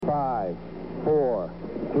5, 4,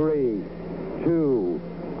 3, 2,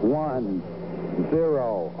 1,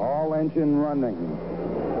 0. All engine running.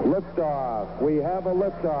 Liftoff. We have a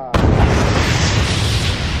liftoff.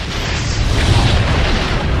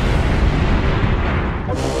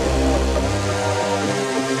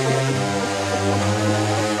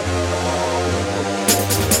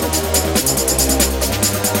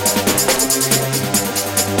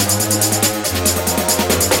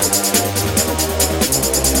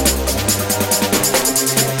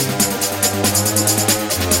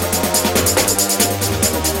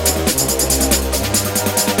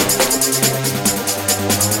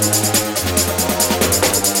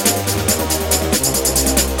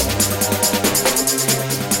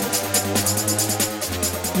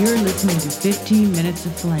 You're listening to 15 Minutes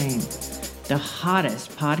of Flame, the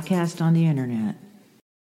hottest podcast on the internet.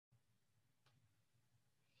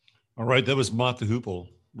 All right, that was Mott the Hoople,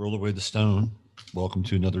 Roll Away the Stone. Welcome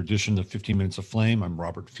to another edition of 15 Minutes of Flame. I'm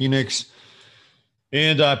Robert Phoenix.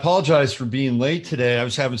 And I apologize for being late today. I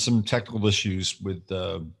was having some technical issues with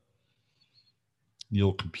the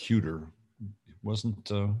old computer. It wasn't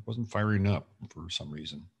firing up for some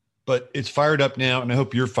reason. But it's fired up now, and I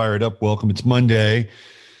hope you're fired up. Welcome. It's Monday.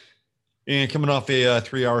 And coming off a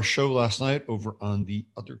 3-hour show last night over on the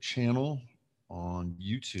other channel on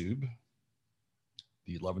YouTube,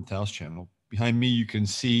 the 11th House channel. Behind me, you can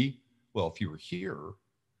see, well, if you were here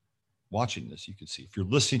watching this, you could see. If you're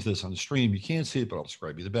listening to this on the stream, you can't see it, but I'll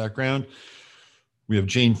describe you the background. We have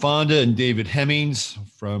Jane Fonda and David Hemmings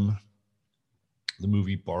from the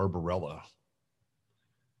movie Barbarella,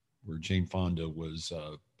 where Jane Fonda was,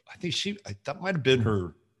 that might have been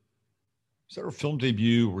her, was that her film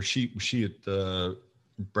debut, or was she at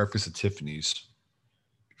Breakfast at Tiffany's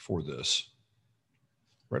before this?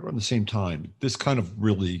 Right around the same time. This kind of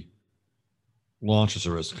really launches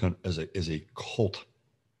her as a cult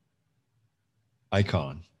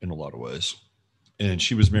icon in a lot of ways. And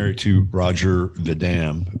she was married to Roger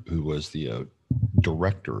Vadim, who was the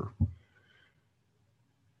director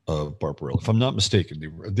of Barbarella. If I'm not mistaken,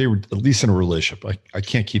 they were at least in a relationship. I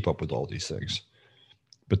can't keep up with all these things,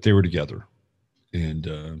 but they were together.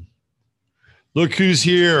 And look who's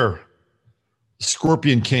here,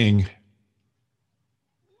 Scorpion King.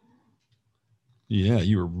 Yeah,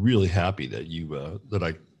 you were really happy that that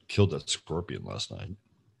I killed that scorpion last night,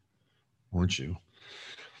 weren't you?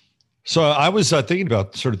 So I was thinking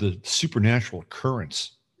about sort of the supernatural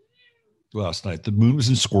occurrence last night. The moon was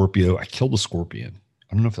in Scorpio. I killed the scorpion.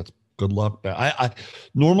 I don't know if that's good luck. But I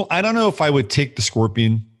don't know if I would take the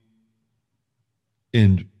scorpion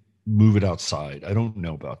and move it outside. I don't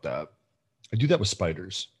know about that. I do that with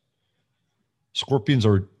spiders. Scorpions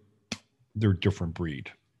they're a different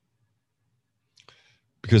breed.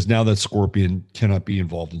 Because now that scorpion cannot be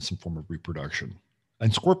involved in some form of reproduction.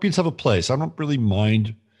 And scorpions have a place. I don't really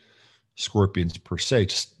mind scorpions per se,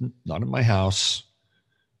 just not in my house,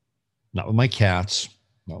 not with my cats,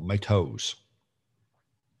 not with my toes.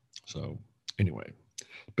 So anyway,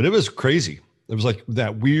 but it was crazy. It was like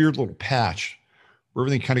that weird little patch where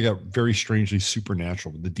everything kind of got very strangely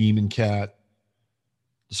supernatural with the demon cat,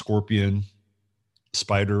 the scorpion,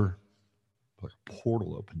 spider, like a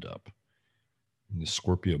portal opened up in the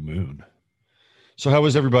Scorpio moon. So how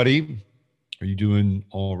was everybody? Are you doing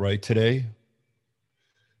all right today?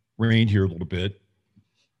 Rained here a little bit,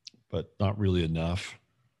 but not really enough.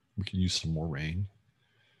 We could use some more rain.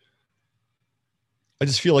 I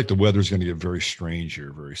just feel like the weather's going to get very strange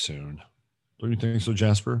here very soon. Don't you think so,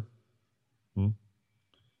 Jasper?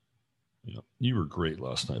 Yeah, you were great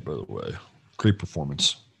last night, by the way. Great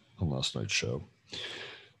performance on last night's show.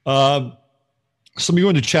 So let me go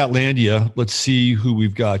into Chatlandia. Let's see who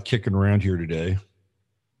we've got kicking around here today.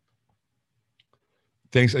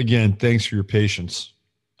 Thanks for your patience.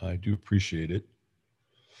 I do appreciate it.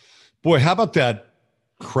 Boy, how about that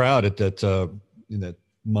crowd at that in that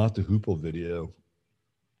Mott the Hoople video?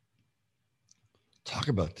 Talk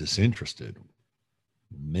about disinterested.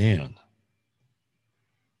 Man.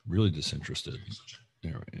 Really disinterested.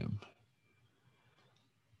 There I am.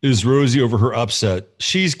 Is Rosie over her upset?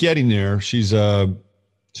 She's getting there. She's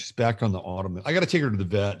back on the ottoman. I got to take her to the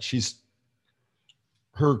vet.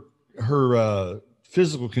 Her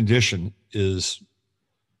physical condition is,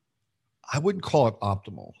 I wouldn't call it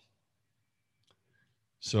optimal.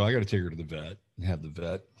 So I got to take her to the vet and have the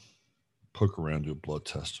vet poke around, do a blood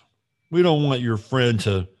test. We don't want your friend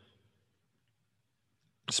to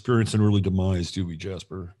experience an early demise, do we,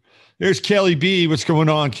 Jasper? There's Kelly B. What's going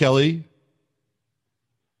on, Kelly?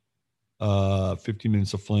 15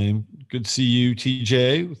 Minutes of Flame. Good to see you,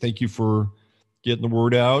 TJ. Thank you for getting the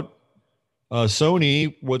word out.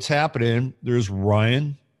 Sony, what's happening? There's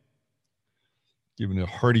Ryan. Giving a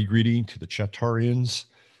hearty greeting to the Chatarians.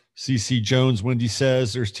 CC Jones, Wendy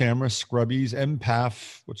says, there's Tamara, Scrubbies,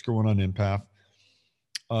 Empath. What's going on, Empath?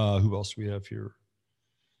 Who else do we have here?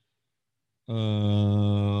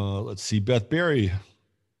 Let's see, Beth Berry.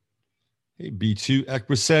 Hey, B2,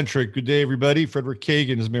 Equicentric. Good day, everybody. Frederick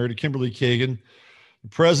Kagan is married to Kimberly Kagan, the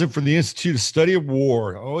president from the Institute of Study of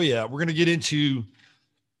War. Oh, yeah. We're going to get into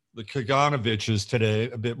the Kaganoviches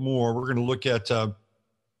today a bit more. We're going to look at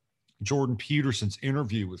Jordan Peterson's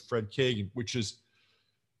interview with Fred Kagan, which is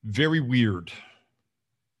very weird.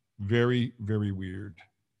 Very, very weird.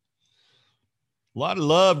 A lot of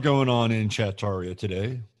love going on in Chattaria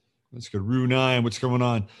today. Let's go. Rue 9, what's going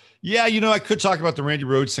on? Yeah, I could talk about the Randy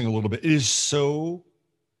Rhoads thing a little bit. It is so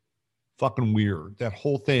fucking weird. That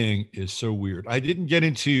whole thing is so weird. I didn't get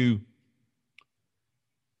into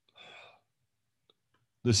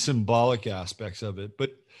the symbolic aspects of it,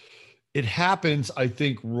 but it happens, I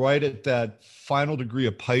think, right at that final degree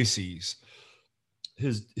of Pisces,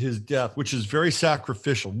 his death, which is very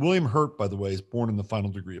sacrificial. William Hurt, by the way, is born in the final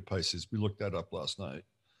degree of Pisces. We looked that up last night.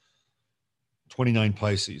 29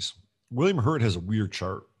 Pisces. William Hurt has a weird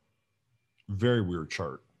chart. Very weird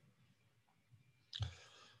chart.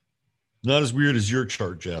 Not as weird as your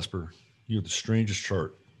chart, Jasper. You have the strangest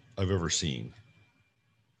chart I've ever seen.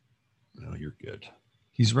 No, you're good.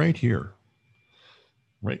 He's right here.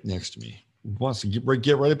 Right next to me. He wants to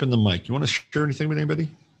get right up in the mic. You want to share anything with anybody?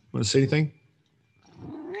 Want to say anything?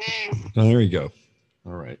 Oh, there you go.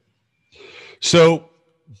 All right. So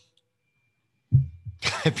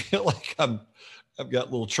I feel like I've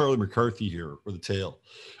got little Charlie McCarthy here for the tail.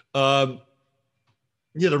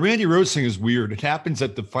 Yeah, the Randy Rhoads thing is weird. It happens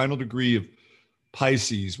at the final degree of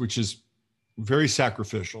Pisces, which is very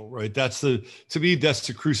sacrificial, right? To me, that's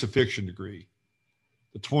the crucifixion degree.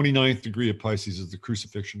 The 29th degree of Pisces is the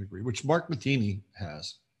crucifixion degree, which Mark Matheny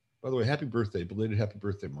has. By the way, happy birthday. Belated happy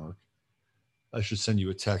birthday, Mark. I should send you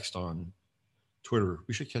a text on Twitter.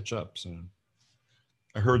 We should catch up soon.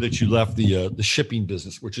 I heard that you left the shipping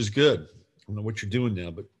business, which is good. I don't know what you're doing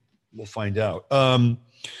now, but we'll find out.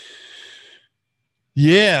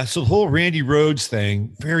 Yeah, so the whole Randy Rhoads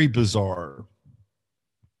thing, very bizarre.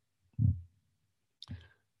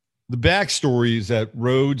 The backstory is that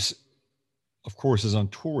Rhoads, of course, is on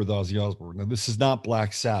tour with Ozzy Osbourne. Now, this is not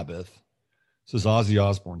Black Sabbath. This is Ozzy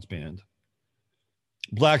Osbourne's band.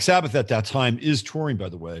 Black Sabbath at that time is touring, by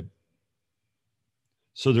the way.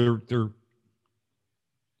 So they're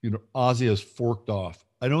Ozzy has forked off.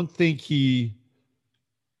 I don't think he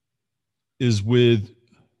is with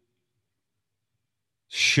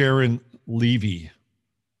Sharon Levy,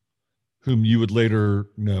 whom you would later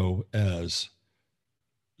know as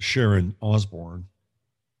Sharon Osbourne.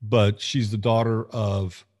 But she's the daughter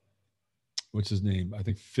of, what's his name? I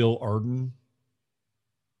think Phil Arden.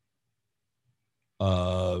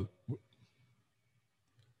 Who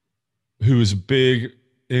is a big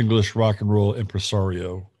English rock and roll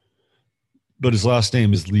impresario. But his last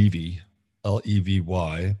name is Levy,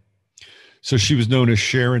 Levy. So she was known as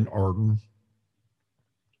Sharon Arden.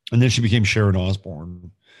 And then she became Sharon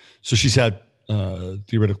Osbourne. So she's had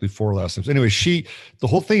theoretically 4 last names. Anyway, the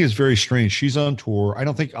whole thing is very strange. She's on tour. I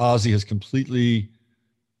don't think Ozzy has completely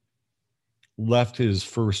left his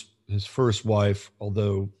first wife,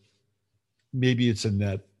 although maybe it's in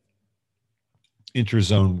that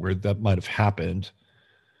interzone where that might have happened.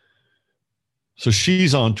 So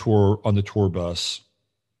she's on tour on the tour bus.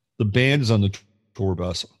 The band is on the tour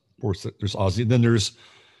bus. Of course, there's Ozzy. And then there's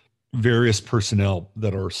various personnel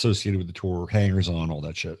that are associated with the tour, hangers on, all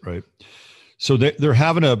that shit, right? So they're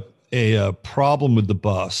having a problem with the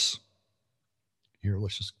bus. Here,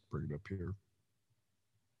 let's just bring it up here.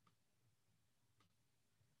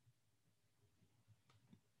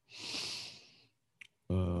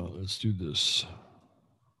 Let's do this.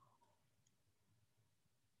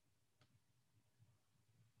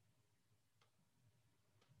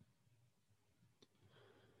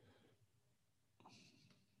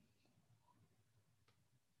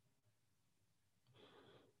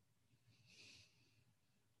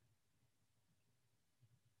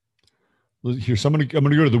 Here, so I'm gonna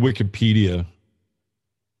go to the Wikipedia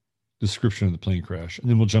description of the plane crash, and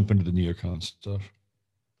then we'll jump into the Neocons stuff.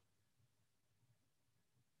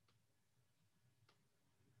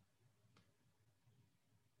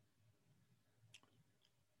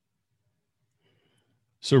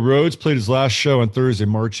 So Rhoads played his last show on Thursday,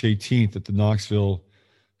 March 18th at the Knoxville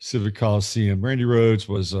Civic Coliseum. Randy Rhoads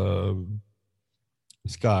was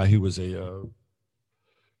this guy who was a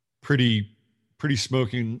pretty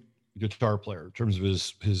smoking guitar player in terms of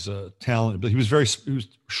his talent, but he was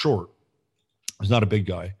short. He was not a big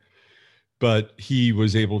guy, but he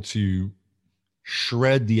was able to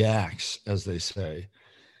shred the axe, as they say,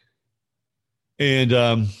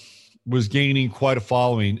 and was gaining quite a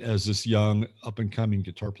following as this young up-and-coming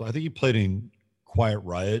guitar player. I think he played in Quiet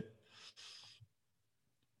Riot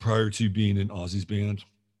prior to being in Ozzy's band.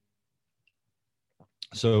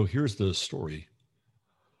 So here's the story.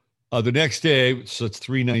 The next day, so it's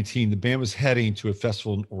 3/19, the band was heading to a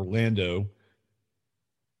festival in Orlando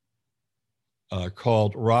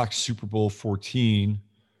called Rock Super Bowl 14.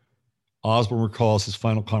 Osbourne recalls his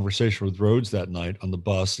final conversation with Rhodes that night on the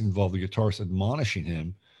bus involved the guitarist admonishing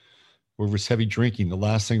him over his heavy drinking. The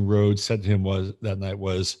last thing Rhodes said to him that night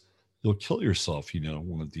was, "You'll kill yourself,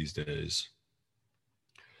 one of these days."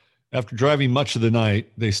 After driving much of the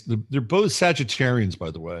night, they're both Sagittarians, by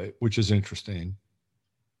the way, which is interesting.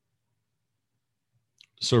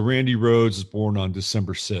 So Randy Rhodes was born on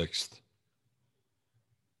December 6th,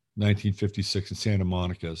 1956 in Santa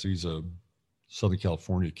Monica. So he's a Southern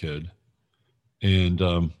California kid. And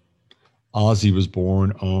Ozzy was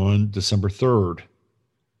born on December 3rd,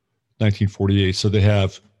 1948. So they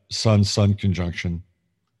have sun-sun conjunction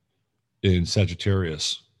in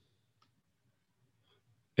Sagittarius.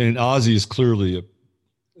 And Ozzy is clearly a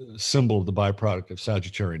symbol of the byproduct of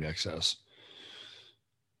Sagittarian excess.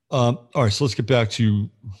 All right, so let's get back to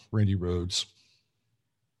Randy Rhodes.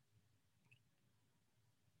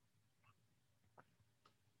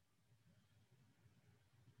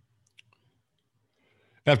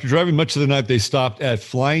 After driving much of the night, they stopped at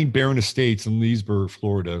Flying Baron Estates in Leesburg,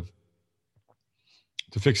 Florida,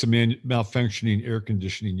 to fix a malfunctioning air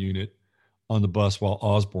conditioning unit on the bus while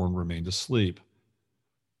Osbourne remained asleep.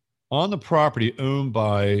 On the property owned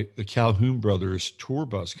by the Calhoun Brothers Tour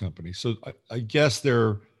Bus Company. So I guess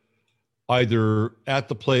they're either at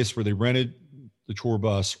the place where they rented the tour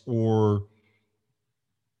bus or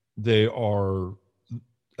they are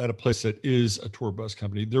at a place that is a tour bus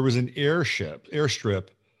company. There was an airstrip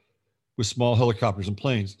with small helicopters and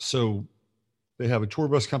planes. So they have a tour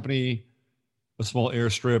bus company, a small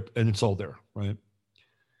airstrip, and it's all there, right?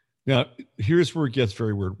 Now, here's where it gets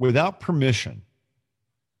very weird. Without permission,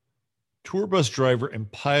 tour bus driver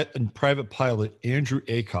and private pilot Andrew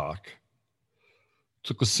Aycock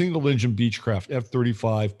took a single-engine Beechcraft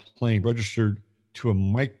F-35 plane registered to a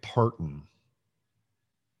Mike Parton.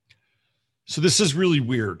 So this is really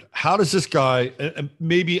weird. How does this guy, and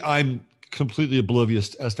maybe I'm completely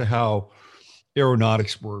oblivious as to how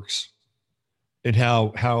aeronautics works and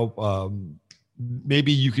how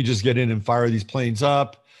maybe you could just get in and fire these planes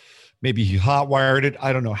up. Maybe he hot-wired it.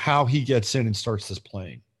 I don't know how he gets in and starts this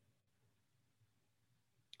plane.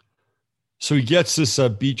 So he gets this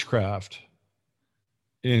Beechcraft,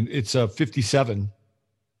 and it's a 57.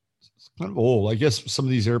 It's kind of old. I guess some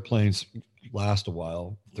of these airplanes last a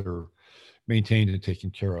while. They're maintained and taken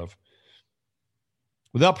care of.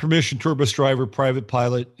 Without permission, tour bus driver, private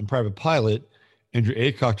pilot, Andrew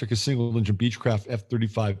Aycock took a single-engine Beechcraft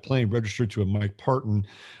F-35 plane registered to a Mike Parton.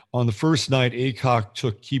 On the first night, Aycock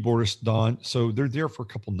took keyboardist Don. So they're there for a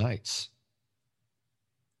couple nights.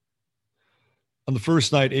 On the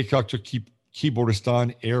first night, Aycock took keyboardist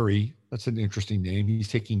Don Airy. That's an interesting name. He's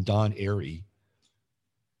taking Don Airy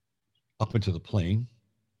up into the plane.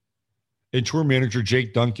 And tour manager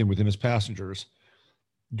Jake Duncan with him as passengers.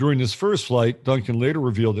 During this first flight, Duncan later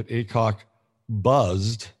revealed that Aycock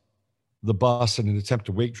buzzed the bus in an attempt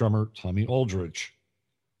to wake drummer Tommy Aldridge.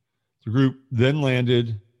 The group then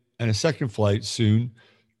landed, and a second flight soon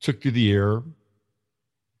took to the air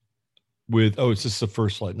with, it's just the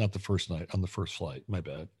first flight, not the first night, on the first flight, my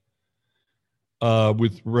bad.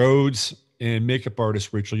 With Rhodes and makeup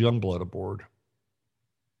artist Rachel Youngblood aboard.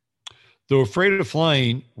 Though afraid of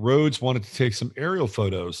flying, Rhodes wanted to take some aerial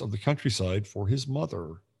photos of the countryside for his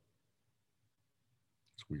mother.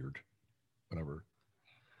 It's weird. Whatever.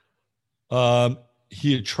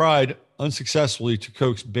 He had tried unsuccessfully to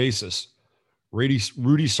coax bassist Rudy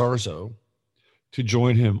Sarzo to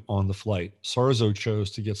join him on the flight. Sarzo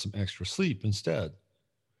chose to get some extra sleep instead.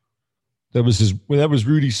 That was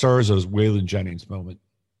Rudy Sarzo's Waylon Jennings moment.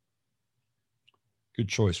 Good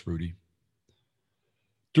choice, Rudy.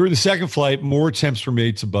 During the second flight, more attempts were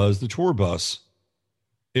made to buzz the tour bus.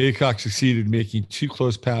 Aycock succeeded in making 2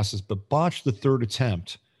 close passes, but botched the third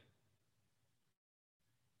attempt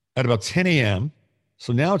at about 10 a.m.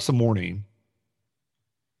 So now it's the morning.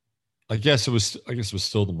 I guess it was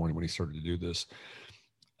still the morning when he started to do this.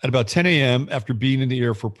 At about 10 a.m., after being in the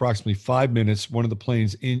air for approximately 5 minutes, one of the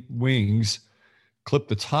plane's wings clipped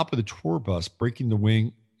the top of the tour bus, breaking the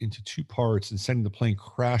wing into 2 parts and sending the plane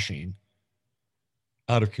crashing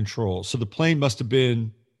out of control. So the plane must have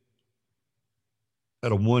been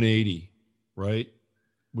at a 180, right?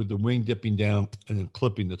 With the wing dipping down and then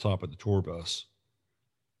clipping the top of the tour bus.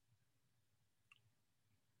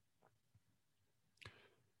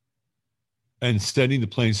 and sending the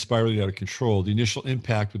plane spiraling out of control. The initial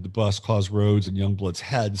impact with the bus caused Rhodes and Youngblood's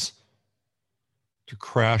heads to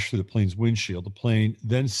crash through the plane's windshield. The plane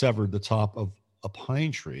then severed the top of a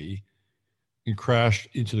pine tree and crashed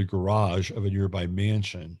into the garage of a nearby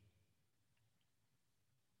mansion,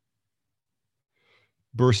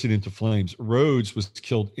 bursting into flames. Rhodes was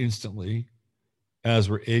killed instantly, as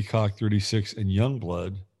were Aycock, 36, and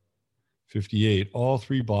Youngblood, 58. All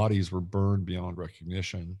three bodies were burned beyond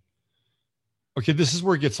recognition. Okay, this is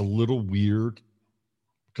where it gets a little weird,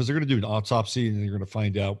 because they're going to do an autopsy and they're going to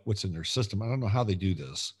find out what's in their system. I don't know how they do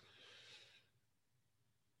this.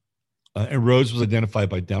 And Rhodes was identified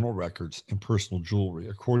by dental records and personal jewelry.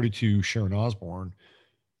 According to Sharon Osbourne,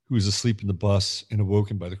 who was asleep in the bus and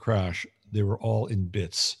awoken by the crash, they were all in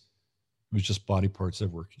bits. It was just body parts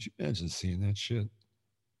everywhere. Could you imagine seeing that shit?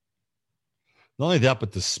 Not only that,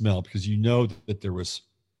 but the smell, because you know that there was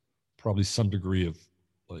probably some degree of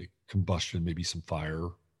like combustion, maybe some fire.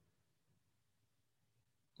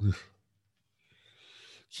 Ugh.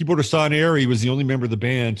 Keyboarder Stan Airy was the only member of the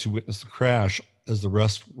band to witness the crash, as the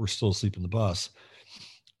rest were still asleep in the bus.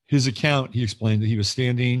 His account, he explained that he was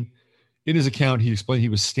standing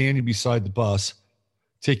beside the bus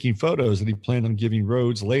taking photos that he planned on giving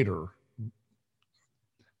Rhodes later.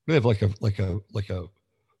 They have like a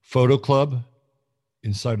photo club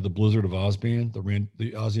inside of the Blizzard of Oz band,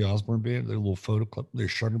 the Ozzy Osbourne band, their little photo club, they're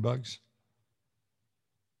Shutterbugs.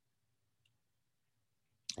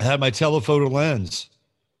 I had my telephoto lens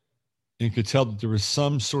and could tell that there was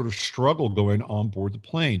some sort of struggle going on board the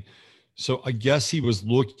plane. So I guess he was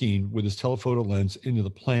looking with his telephoto lens into the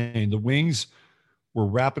plane. The wings were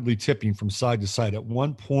rapidly tipping from side to side. At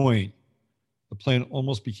one point, the plane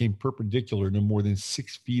almost became perpendicular, no more than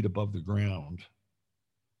 6 feet above the ground.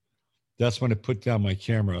 That's when I put down my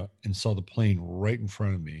camera and saw the plane right in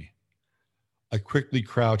front of me. I quickly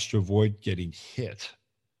crouched to avoid getting hit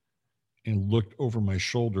and looked over my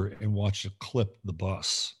shoulder and watched it clip the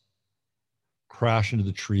bus, crash into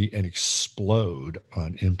the tree, and explode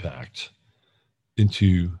on impact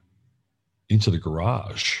into the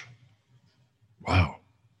garage. Wow.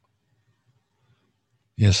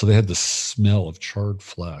 Yeah, so they had the smell of charred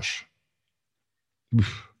flesh.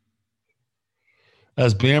 Oof.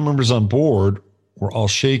 As band members on board were all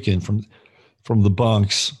shaken from the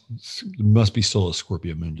bunks, it must be still a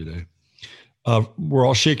Scorpio moon today, were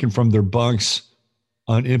all shaken from their bunks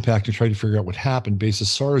on impact to try to figure out what happened.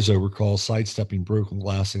 Bassist Sarzo recalls sidestepping broken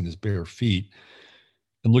glass in his bare feet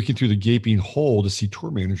and looking through the gaping hole to see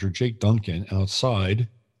tour manager Jake Duncan outside,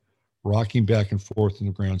 rocking back and forth in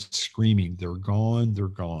the ground, screaming, "They're gone, they're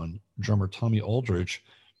gone." Drummer Tommy Aldridge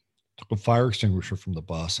took a fire extinguisher from the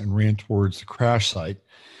bus and ran towards the crash site.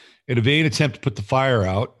 In a vain attempt to put the fire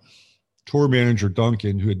out, tour manager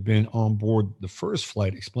Duncan, who had been on board the first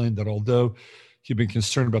flight, explained that although he'd been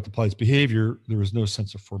concerned about the pilot's behavior, there was no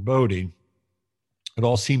sense of foreboding. It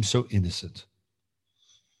all seemed so innocent.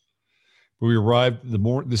 When we arrived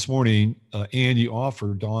this morning, Andy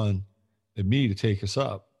offered Don and me to take us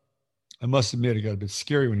up. I must admit, it got a bit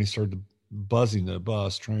scary when he started buzzing the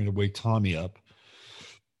bus, trying to wake Tommy up.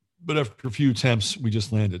 But after a few attempts, we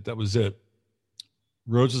just landed. That was it.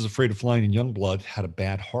 Rhodes is afraid of flying, and Youngblood had a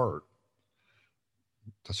bad heart.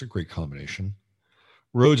 That's a great combination.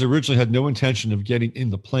 Rhodes originally had no intention of getting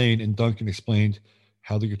in the plane, and Duncan explained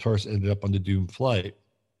how the guitarist ended up on the doomed flight.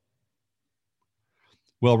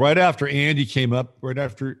 Well, right after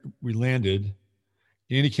we landed,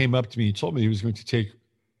 Andy came up to me and told me he was going to take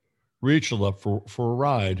Rachel up for a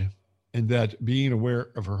ride, and that being aware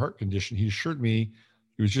of her heart condition, he assured me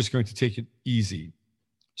he was just going to take it easy,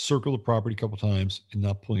 circle the property a couple times, and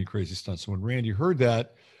not pull any crazy stunts. So when Randy heard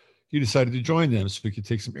that, he decided to join them so he could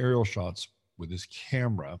take some aerial shots with his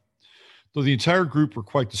camera. Though the entire group were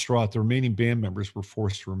quite distraught, the remaining band members were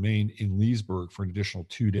forced to remain in Leesburg for an additional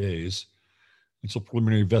 2 days until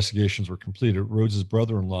preliminary investigations were completed. Rhodes'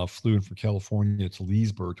 brother-in-law flew in from California to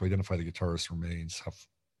Leesburg to identify the guitarist's remains.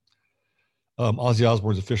 Ozzy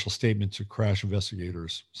Osbourne's official statement to crash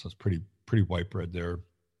investigators. So it's pretty white bread there.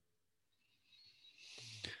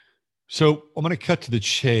 So I'm going to cut to the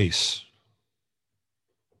chase.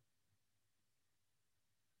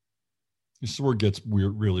 This is where it gets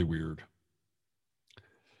weird, really weird.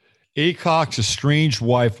 Aycock's estranged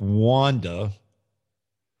wife, Wanda,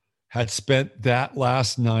 had spent that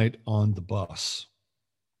last night on the bus.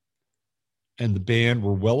 And the band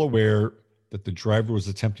were well aware that the driver was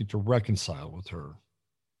attempting to reconcile with her.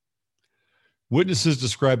 Witnesses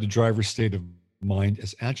described the driver's state of mind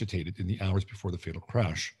as agitated in the hours before the fatal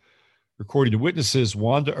crash. According to witnesses,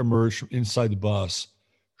 Wanda emerged from inside the bus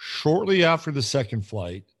shortly after the second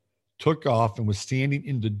flight, took off and was standing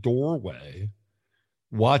in the doorway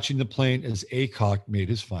watching the plane as Aycock made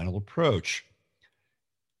his final approach.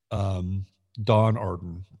 Don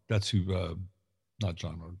Arden, that's who, not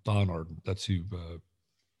John Arden, Don Arden, that's who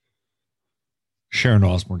Sharon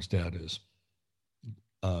Osbourne's dad is.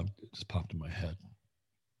 It just popped in my head.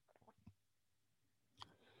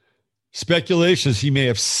 Speculations he may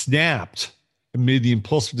have snapped and made the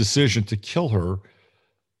impulsive decision to kill her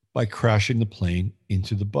by crashing the plane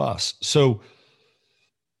into the bus. So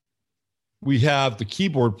we have the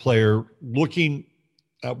keyboard player looking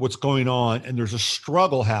at what's going on, and there's a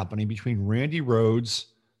struggle happening between Randy Rhoads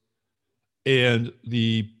and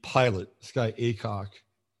the pilot, this guy Aycock.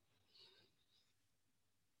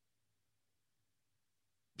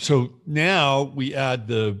 So now we add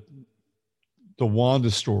the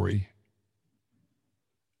Wanda story,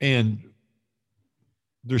 and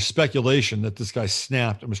there's speculation that this guy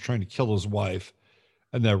snapped and was trying to kill his wife,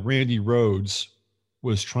 and that Randy Rhoads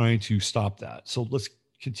was trying to stop that. So let's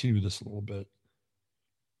continue this a little bit.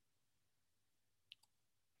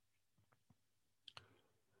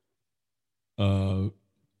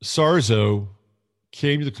 Sarzo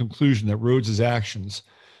came to the conclusion that Rhoads' actions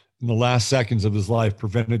in the last seconds of his life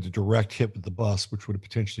prevented a direct hit with the bus, which would have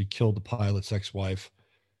potentially killed the pilot's ex-wife,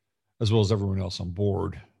 as well as everyone else on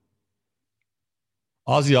board.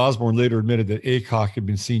 Ozzy Osbourne later admitted that Aycock had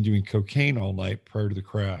been seen doing cocaine all night prior to the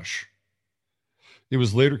crash. It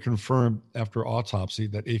was later confirmed after autopsy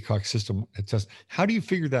that Aycock's system had tested. How do you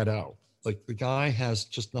figure that out? Like, the guy has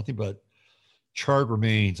just nothing but charred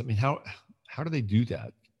remains. I mean, how do they do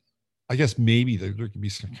that? I guess maybe there could be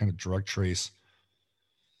some kind of drug trace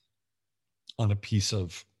on a piece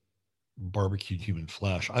of barbecued human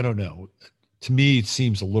flesh. I don't know. To me, it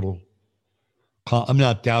seems a little, I'm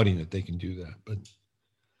not doubting that they can do that, but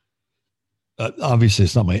obviously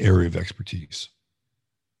it's not my area of expertise.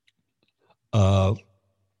 Okay,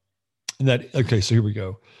 so here we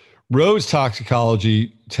go. Rhoads'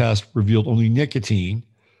 toxicology test revealed only nicotine.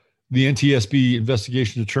 The NTSB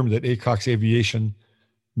investigation determined that Aycock's aviation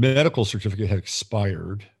medical certificate had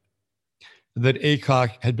expired, and that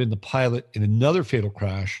Aycock had been the pilot in another fatal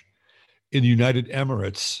crash in the United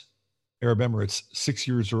Emirates, Arab Emirates, 6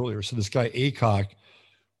 years earlier. So this guy Aycock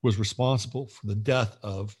was responsible for the death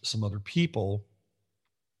of some other people.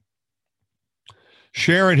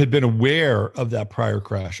 Sharon had been aware of that prior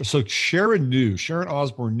crash. So Sharon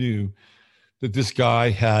Osbourne knew that this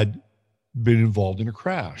guy had been involved in a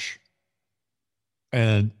crash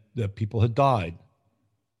and that people had died.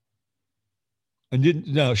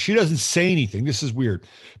 And she doesn't say anything. This is weird,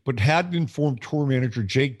 but hadn't informed tour manager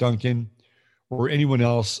Jake Duncan or anyone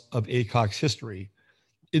else of Aycock's history.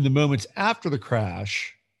 In the moments after the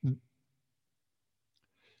crash,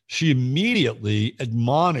 she immediately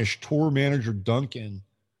admonished tour manager Duncan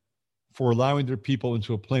for allowing their people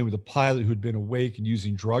into a plane with a pilot who had been awake and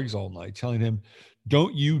using drugs all night, telling him,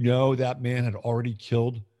 "Don't you know that man had already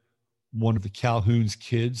killed one of the Calhoun's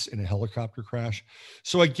kids in a helicopter crash?"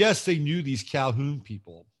 So I guess they knew these Calhoun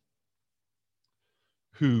people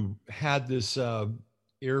who had this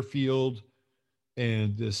airfield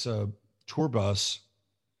and this tour bus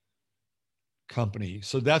company.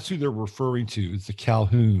 So that's who they're referring to. It's the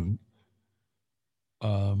Calhoun.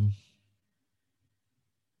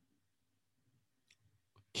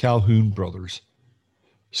 Calhoun brothers.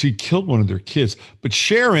 So he killed one of their kids. But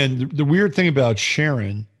Sharon, the weird thing about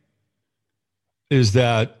Sharon is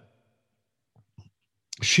that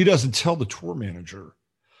she doesn't tell the tour manager.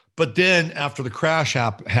 But then after the crash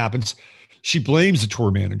happens, she blames the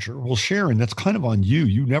tour manager. Well, Sharon, that's kind of on you.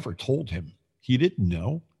 You never told him. He didn't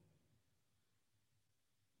know.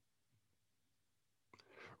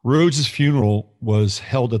 Rhoads' funeral was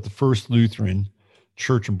held at the First Lutheran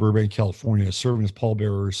Church in Burbank, California. Serving as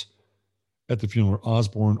pallbearers at the funeral were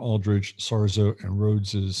Osbourne, Aldridge, Sarzo, and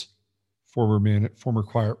Rhoads' former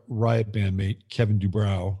Quiet Riot bandmate, Kevin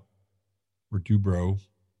Dubrow.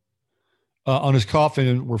 On his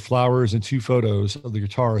coffin were flowers and 2 photos of the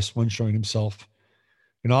guitarist, one showing himself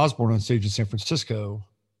and Osbourne on stage in San Francisco.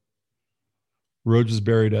 Rhoads was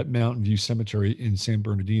buried at Mountain View Cemetery in San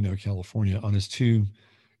Bernardino, California. On his tomb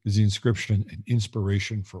is the inscription, "An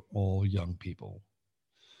inspiration for all young people."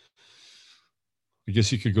 I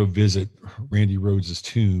guess you could go visit Randy Rhoads'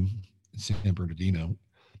 tomb in San Bernardino.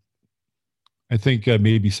 I think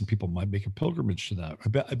maybe some people might make a pilgrimage to that. I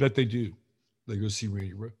bet they do. They go see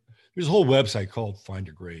Randy Rhoads. There's a whole website called Find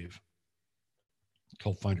a Grave,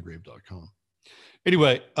 called findagrave.com.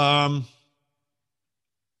 Anyway, the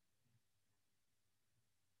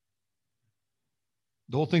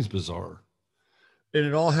whole thing's bizarre. And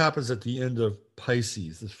it all happens at the end of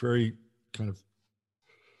Pisces, this very kind of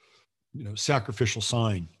sacrificial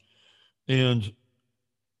sign. And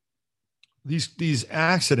these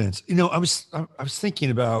accidents, I was thinking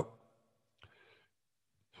about,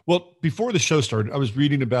 well, before the show started, I was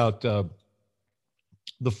reading about the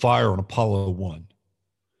fire on Apollo 1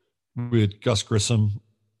 with Gus Grissom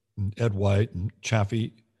and Ed White and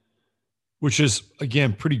Chaffee, which is,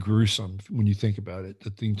 again, pretty gruesome when you think about it,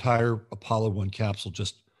 that the entire Apollo 1 capsule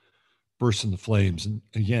just burst into flames. And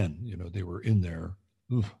again, they were in there.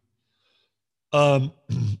 Oof.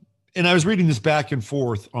 And I was reading this back and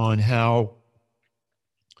forth on how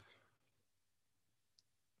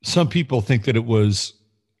some people think that it was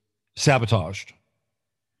sabotaged.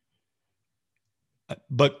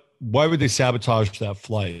 But why would they sabotage that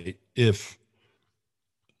flight if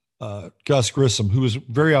Gus Grissom, who was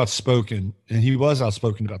very outspoken, and he was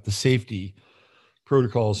outspoken about the safety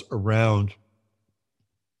protocols around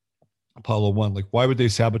Apollo 1, like why would they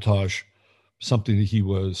sabotage something that he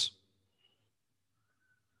was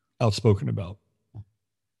outspoken about?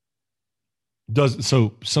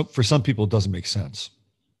 For some people, it doesn't make sense.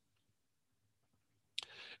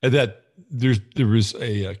 And that there was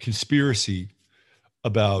a conspiracy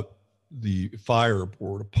about the fire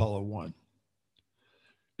aboard Apollo 1.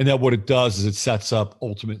 And that what it does is it sets up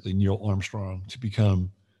ultimately Neil Armstrong to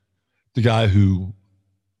become the guy who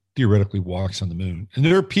theoretically walks on the moon. And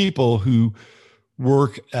there are people who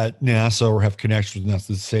work at NASA or have connections with NASA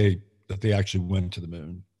that say that they actually went to the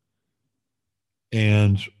moon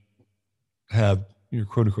and have,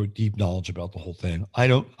 quote unquote, deep knowledge about the whole thing. I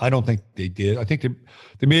don't think they did. I think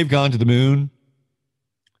they may have gone to the moon,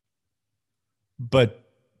 but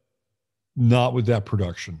not with that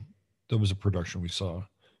production. That was a production we saw.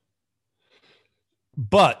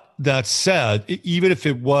 But that said, even if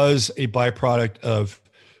it was a byproduct of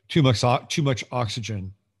too much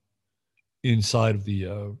oxygen inside of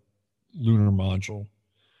the lunar module,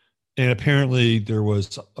 and apparently there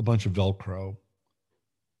was a bunch of Velcro.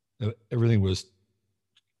 Everything was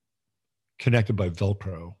connected by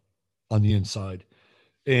Velcro on the inside,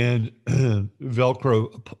 and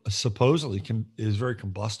Velcro supposedly is very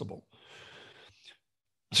combustible.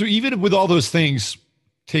 So even with all those things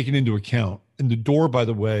taken into account, and the door, by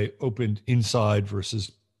the way, opened inside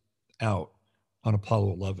versus out on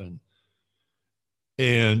Apollo 11.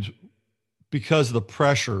 And because of the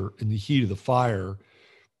pressure and the heat of the fire,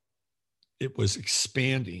 it was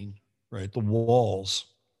expanding, right? The walls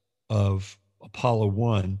of Apollo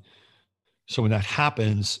 1. So when that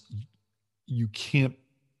happens, you can't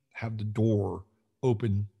have the door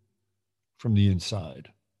open from the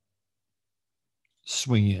inside,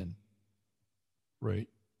 swing in, right?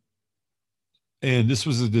 And this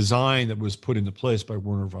was a design that was put into place by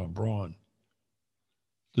Wernher von Braun.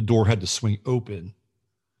 The door had to swing open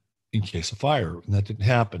in case of fire, and that didn't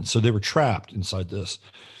happen. So they were trapped inside this.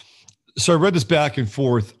 So I read this back and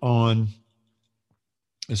forth on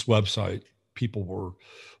this website.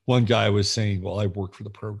 One guy was saying, well, I worked for the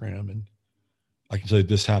program and I can tell you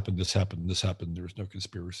this happened, this happened, this happened. There was no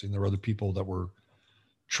conspiracy. And there were other people that were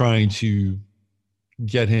trying to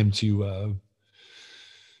get him to,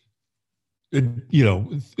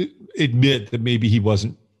 admit that maybe he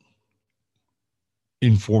wasn't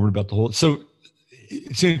informed about the whole. So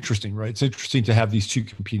it's interesting, right? It's interesting to have these two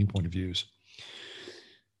competing point of views.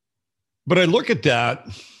 But I look at that,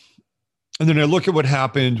 and then I look at what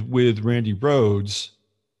happened with Randy Rhoads,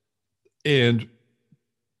 and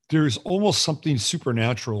there's almost something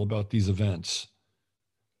supernatural about these events,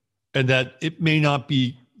 and that it may not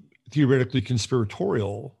be theoretically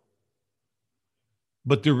conspiratorial,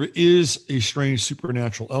 but there is a strange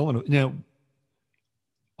supernatural element. Now,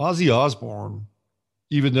 Ozzy Osbourne,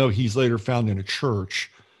 even though he's later found in a church,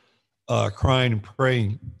 crying and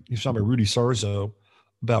praying, he was talking by Rudy Sarzo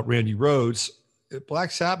about Randy Rhoads,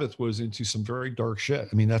 Black Sabbath was into some very dark shit.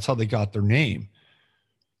 I mean, that's how they got their name.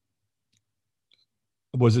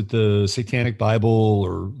 Was it the Satanic Bible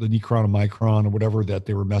or the Necronomicon or whatever that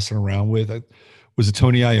they were messing around with? Was it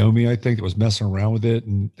Tony Iommi, I think, that was messing around with it,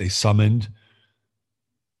 and they summoned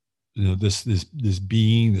this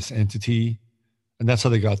being, this entity, and that's how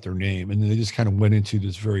they got their name. And then they just kind of went into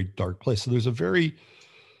this very dark place. So there's a very,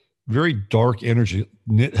 very dark energy.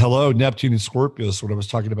 Hello, Neptune and Scorpius, what I was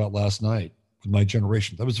talking about last night with My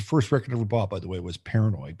Generation. That was the first record I ever bought, by the way, was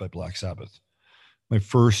Paranoid by Black Sabbath. My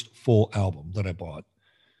first full album that I bought.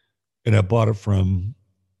 And I bought it from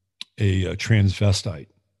a transvestite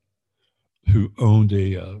who owned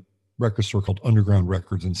a record store called Underground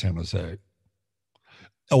Records in San Jose.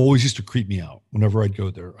 Always used to creep me out whenever I'd go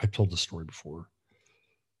there. I've told this story before.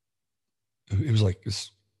 It was like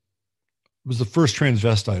this. It was the first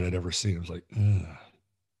transvestite I'd ever seen. It was like, ugh.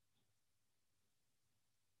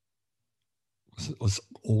 was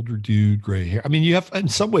older dude, gray hair. I mean, in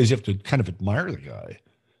some ways, you have to kind of admire the guy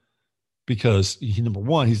because number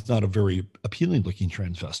one, he's not a very appealing looking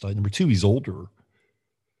transvestite. Number two, he's older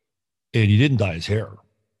and he didn't dye his hair.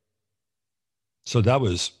 So that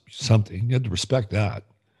was something. You had to respect that.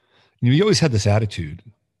 He always had this attitude,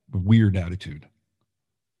 a weird attitude.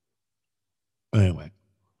 Anyway,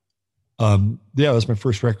 that was my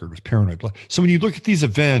first record, was Paranoid. So when you look at these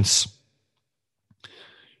events,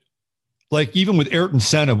 like even with Ayrton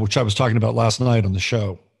Senna, which I was talking about last night on the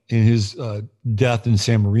show, in his death in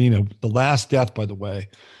San Marino, the last death, by the way,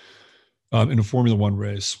 in a Formula One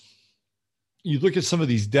race, you look at some of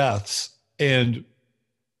these deaths, and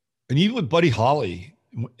even with Buddy Holly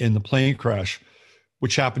in the plane crash,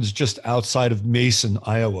 which happens just outside of Mason,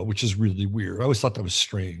 Iowa, which is really weird. I always thought that was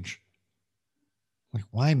strange. Like,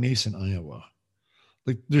 why Mason, Iowa?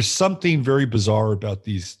 Like, there's something very bizarre about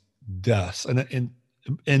these deaths,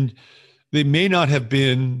 and they may not have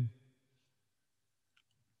been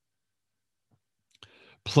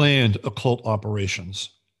planned occult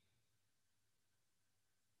operations,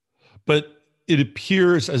 but it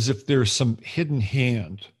appears as if there's some hidden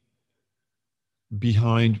hand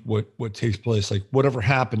behind what takes place. Like whatever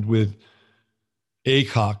happened with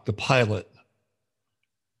Aycock, the pilot,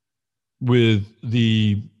 with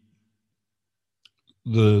the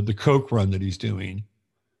coke run that he's doing,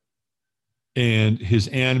 and his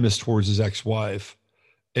animus towards his ex-wife,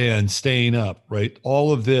 and staying up, right?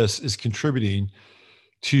 All of this is contributing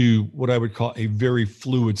to what I would call a very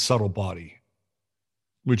fluid, subtle body,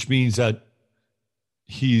 which means that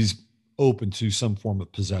he's open to some form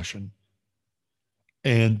of possession.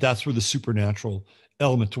 And that's where the supernatural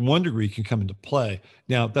element, to one degree, can come into play.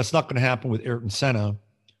 Now, that's not going to happen with Ayrton Senna,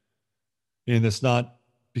 and it's not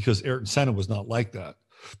because Ayrton Senna was not like that.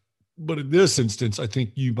 But in this instance, I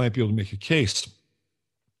think you might be able to make a case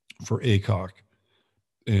for Aycock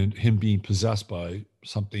and him being possessed by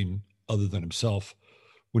something other than himself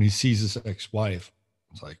when he sees his ex-wife.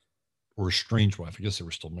 It's like, or a strange wife. I guess they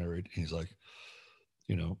were still married. And he's like,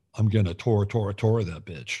 I'm going to Tora that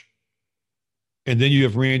bitch. And then you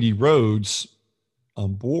have Randy Rhoads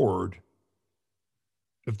on board,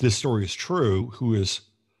 if this story is true, who is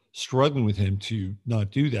struggling with him to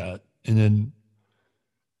not do that. And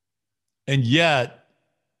yet,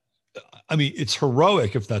 I mean, it's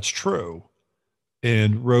heroic if that's true.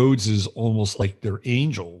 And Rhoads is almost like their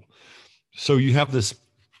angel. So you have this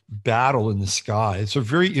battle in the sky. It's a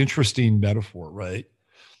very interesting metaphor, right?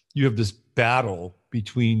 You have this battle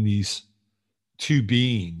between these two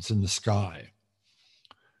beings in the sky.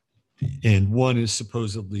 And one is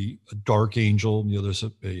supposedly a dark angel, and the other's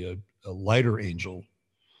a lighter angel,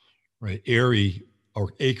 right? Airy,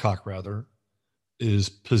 or Aycock rather, is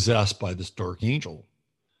possessed by this dark angel.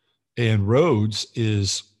 And Rhoads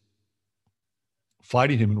is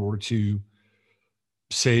fighting him in order to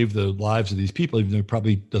save the lives of these people, even though he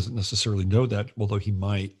probably doesn't necessarily know that, although he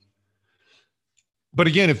might. But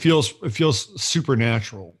again, it feels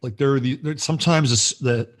supernatural. Like sometimes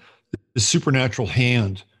the supernatural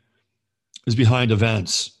hand is behind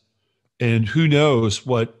events, and who knows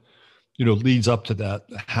what leads up to that,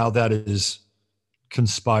 how that is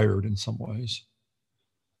conspired in some ways.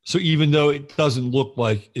 So even though it doesn't look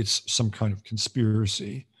like it's some kind of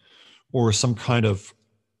conspiracy or some kind of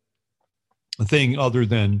thing other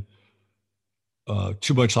than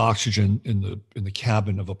too much oxygen in the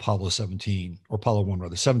cabin of Apollo 17, or Apollo 1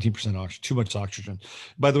 rather, 17% oxygen, too much oxygen.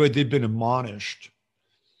 By the way, they've been admonished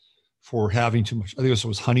for having too much. I think it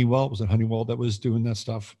was Honeywell. Was it Honeywell that was doing that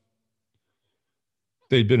stuff?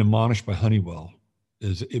 They'd been admonished by Honeywell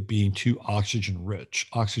as it being too oxygen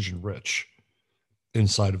rich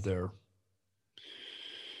inside of there.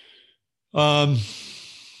 Inside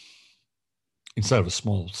of a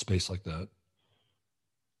small space like that.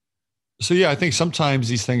 So yeah, I think sometimes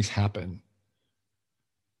these things happen.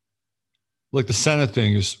 Like the Senate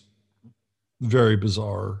thing is very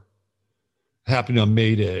bizarre. Happened on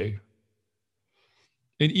May Day.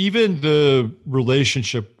 And even the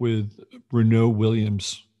relationship with Renault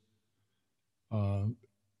Williams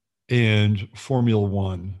and Formula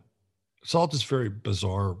One, it's all just very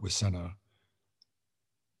bizarre with Senna.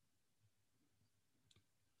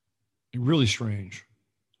 Really strange.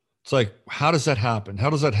 It's like, how does that happen?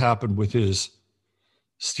 How does that happen with his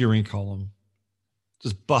steering column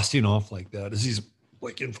just busting off like that? As he's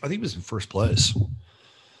like, I think he was in first place.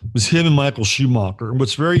 It was him and Michael Schumacher. And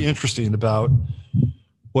what's very interesting about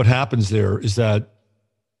what happens there is that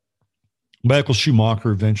Michael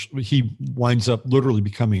Schumacher eventually, he winds up literally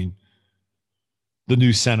becoming the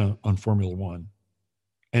new Senna on Formula One.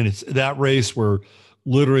 And it's that race where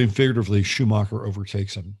literally and figuratively Schumacher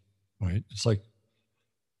overtakes him, right? It's like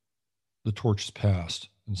the torch is passed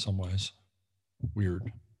in some ways.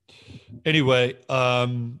 Weird. Anyway, of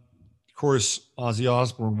course, Ozzy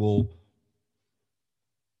Osbourne will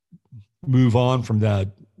move on from that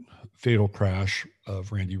fatal crash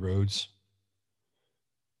of Randy Rhoads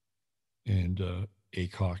and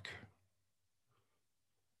Aycock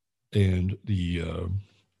and the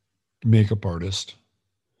makeup artist.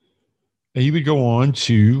 And he would go on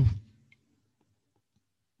to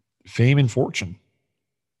fame and fortune.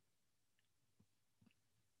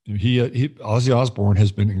 Ozzy Osbourne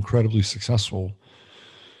has been incredibly successful.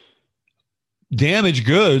 Damaged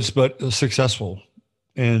goods, but successful,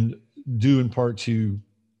 and due in part to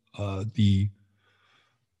the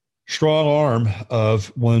strong arm of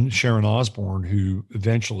one Sharon Osbourne, who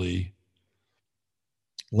eventually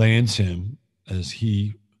lands him as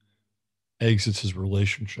he exits his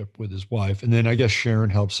relationship with his wife. And then I guess Sharon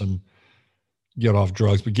helps him get off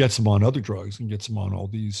drugs, but gets him on other drugs and gets him on all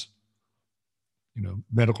these,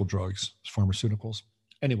 medical drugs, pharmaceuticals.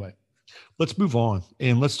 Anyway, let's move on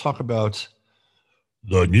and let's talk about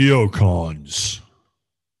the Neocons.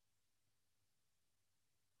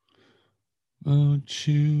 Won't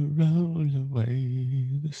you roll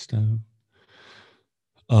away the stone?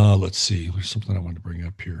 Let's see. There's something I wanted to bring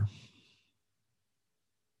up here.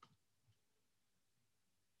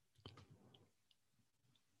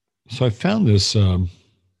 So I found this.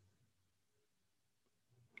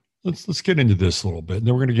 Let's get into this a little bit, and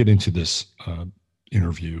then we're going to get into this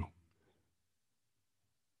interview.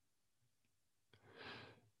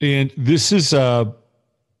 And this is a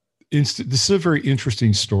very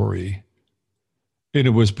interesting story, and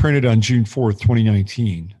it was printed on June 4th,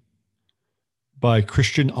 2019, by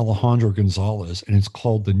Christian Alejandro Gonzalez, and it's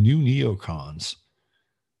called The New Neocons.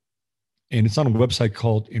 And it's on a website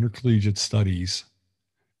called Intercollegiate Studies,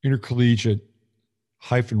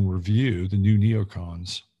 Intercollegiate-Review, The New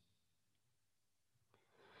Neocons.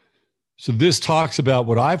 So this talks about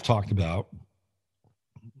what I've talked about.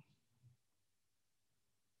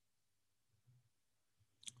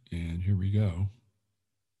 And here we go.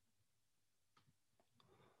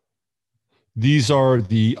 These are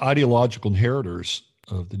the ideological inheritors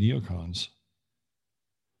of the neocons.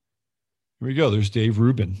 Here we go. There's Dave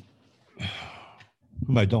Rubin,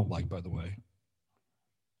 whom I don't like, by the way.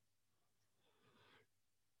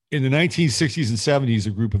 In the 1960s and 70s,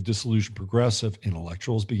 a group of disillusioned progressive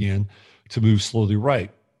intellectuals began to move slowly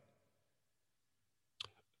right.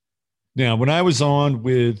 Now, when I was on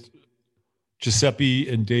with Giuseppe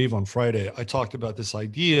and Dave on Friday, I talked about this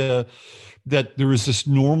idea that there is this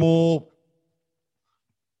normal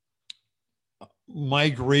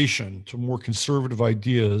migration to more conservative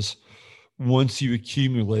ideas once you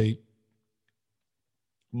accumulate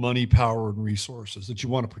money, power, and resources, that you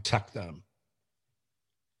want to protect them.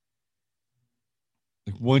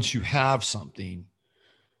 Like once you have something,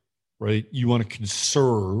 right, you want to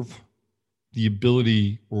conserve the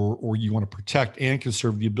ability, or you want to protect and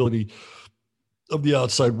conserve the ability of the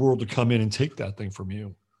outside world to come in and take that thing from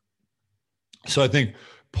you. So I think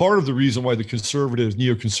part of the reason why the conservatives,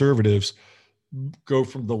 neoconservatives, go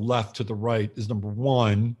from the left to the right is, number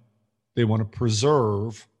one, they want to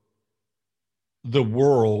preserve the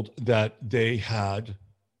world that they had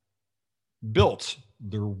built,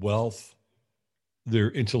 their wealth, their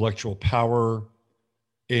intellectual power,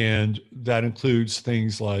 and that includes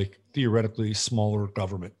things like, theoretically, smaller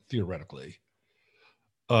government, theoretically.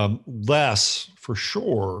 Less, for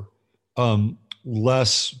sure,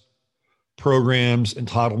 less programs,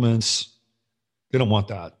 entitlements. They don't want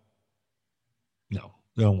that. No,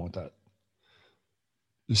 they don't want that.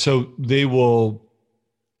 So they will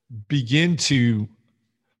begin to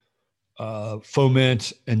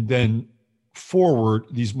foment and then forward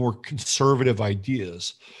these more conservative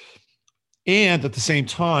ideas. And at the same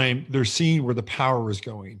time, they're seeing where the power is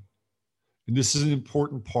going. And this is an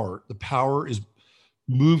important part. The power is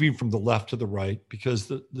moving from the left to the right, because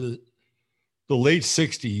the late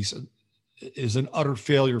 60s is an utter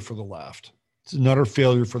failure for the left. It's an utter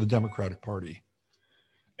failure for the Democratic Party.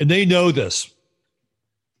 And they know this.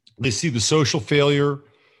 They see the social failure.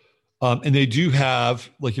 And they do have,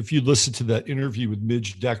 like, if you listen to that interview with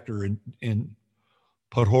Midge Decter and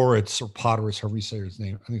Podhoretz, or Podhoretz, however you say his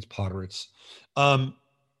name, I think it's Podhoretz.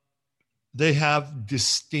 They have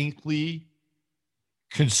distinctly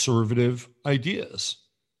conservative ideas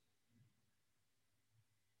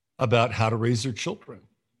about how to raise their children.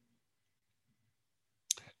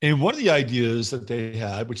 And one of the ideas that they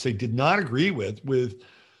had, which they did not agree with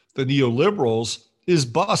the neoliberals, is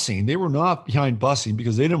busing. They were not behind busing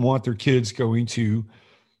because they didn't want their kids going to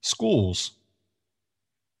schools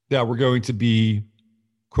that were going to be,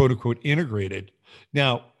 quote unquote, integrated.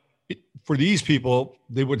 Now, for these people,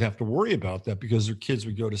 they wouldn't have to worry about that because their kids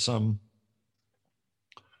would go to some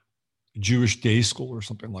Jewish day school or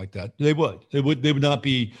something like that. They would not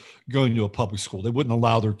be going to a public school. They wouldn't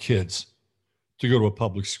allow their kids to go to a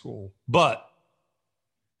public school, but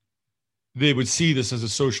they would see this as a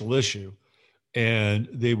social issue, and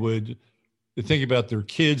they think about their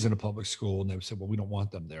kids in a public school, and they would say, well, we don't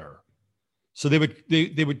want them there. So they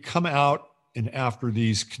would come out and after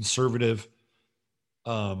these conservative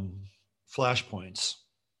flashpoints.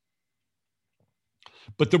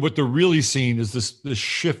 But what they're really seeing is this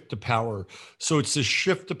shift to power. So it's this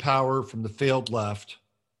shift to power from the failed left.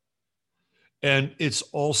 And it's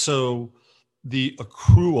also the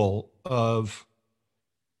accrual of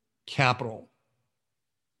capital,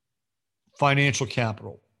 financial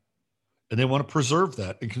capital. And they want to preserve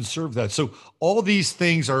that and conserve that. So all these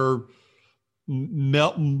things are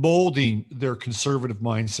molding their conservative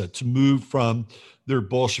mindset to move from their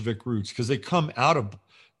Bolshevik roots, because they come out of,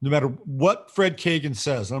 no matter what Fred Kagan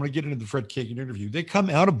says, and I'm going to get into the Fred Kagan interview, they come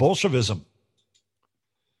out of Bolshevism.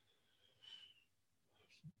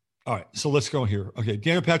 All right, so let's go here. Okay,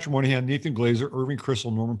 Daniel Patrick Moynihan, Nathan Glazer, Irving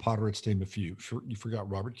Kristol, Norman Potter, to name a few. You forgot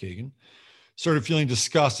Robert Kagan. Started feeling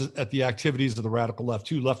disgust at the activities of the radical left.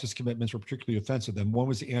 Two leftist commitments were particularly offensive to them. One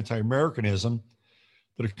was the anti-Americanism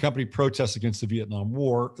that accompanied protests against the Vietnam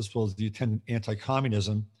War, as well as the attendant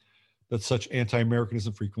anti-communism that such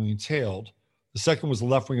anti-Americanism frequently entailed. The second was the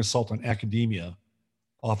left-wing assault on academia,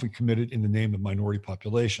 often committed in the name of minority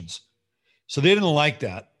populations. So they didn't like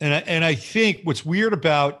that. And I think what's weird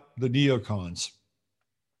about the neocons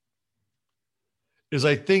is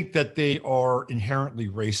I think that they are inherently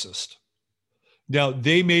racist. Now,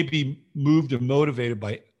 they may be moved and motivated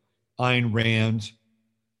by Ayn Rand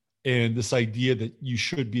and this idea that you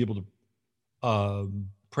should be able to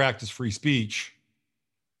practice free speech,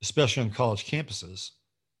 especially on college campuses,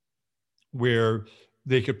 where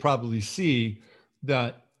they could probably see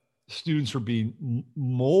that students are being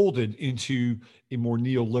molded into a more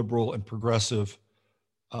neoliberal and progressive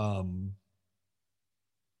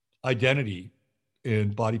identity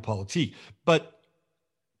in body politique. But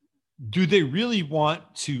do they really want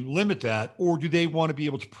to limit that, or do they want to be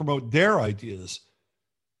able to promote their ideas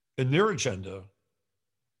and their agenda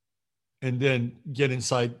and then get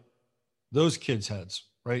inside those kids' heads,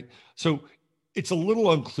 right? So it's a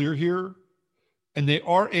little unclear here, and they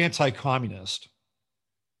are anti-communist.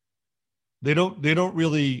 They don't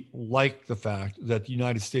really like the fact that the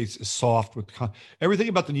United States is soft with everything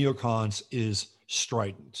about the neocons is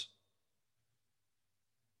strident.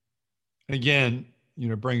 And again,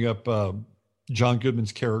 bring up John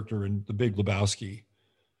Goodman's character in The Big Lebowski,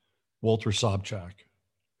 Walter Sobchak,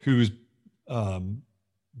 who's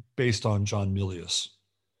based on John Milius,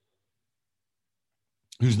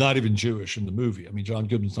 who's not even Jewish in the movie. I mean, John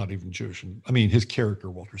Goodman's not even Jewish. His character,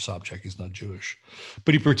 Walter Sobchak, is not Jewish,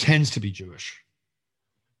 but he pretends to be Jewish.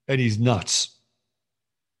 And he's nuts.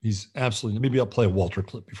 He's absolutely, maybe I'll play a Walter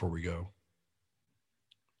clip before we go.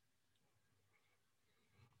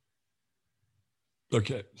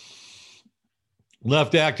 Okay.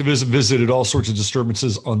 Left activism visited all sorts of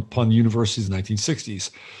disturbances upon universities in the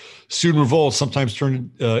 1960s. Student revolts sometimes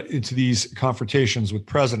turned into these confrontations with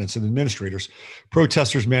presidents and administrators.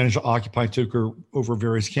 Protesters managed to occupy and take over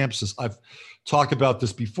various campuses. I've talked about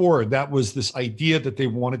this before. That was this idea that they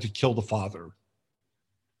wanted to kill the father.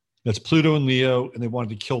 That's Pluto and Leo, and they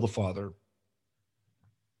wanted to kill the father.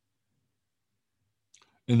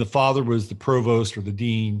 And the father was the provost or the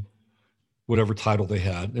dean, whatever title they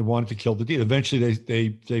had. They wanted to kill the dean. Eventually,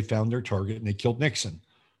 they found their target, and they killed Nixon.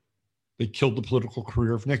 They killed the political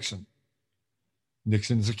career of Nixon.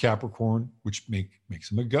 Nixon is a Capricorn, which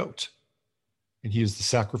makes him a goat. And he is the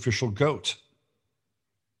sacrificial goat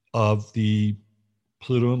of the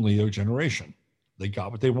Pluto and Leo generation. They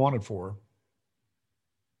got what they wanted for.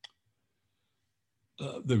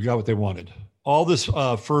 They got what they wanted. All this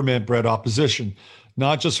ferment bred opposition,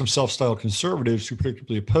 not just from self-styled conservatives who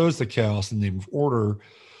predictably opposed the chaos in the name of order,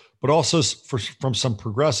 but also from some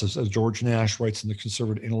progressives, as George Nash writes in The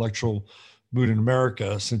Conservative Intellectual Mood in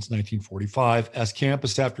America since 1945. As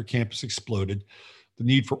campus after campus exploded, the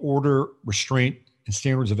need for order, restraint, and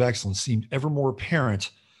standards of excellence seemed ever more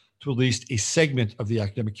apparent to at least a segment of the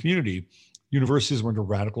academic community. Universities were under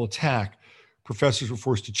radical attack. Professors were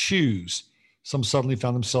forced to choose. Some suddenly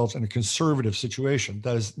found themselves in a conservative situation.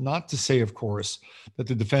 That is not to say, of course, that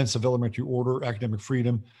the defense of elementary order, academic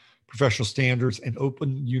freedom, professional standards, and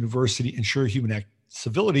open university ensure human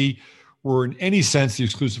civility were in any sense the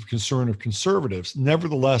exclusive concern of conservatives.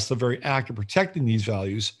 Nevertheless, the very act of protecting these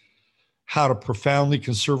values had a profoundly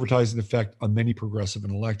conservatizing effect on many progressive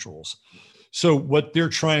intellectuals. So what they're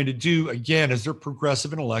trying to do, again, is they're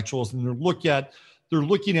progressive intellectuals, and they're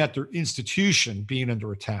looking at their institution being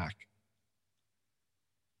under attack,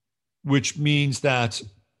 which means that,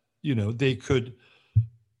 they could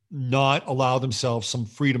not allow themselves some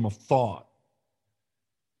freedom of thought.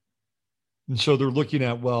 And so they're looking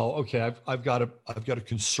at, well, okay, I've got to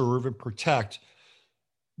conserve and protect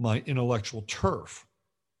my intellectual turf.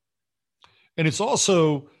 And it's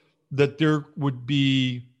also that there would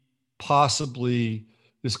be possibly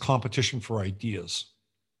this competition for ideas.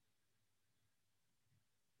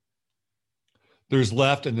 There's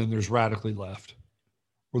left, and then there's radically left,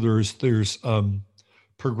 or there's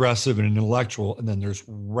progressive and intellectual, and then there's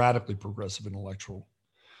radically progressive intellectual.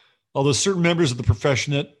 Although certain members of the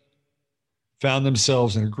professionate found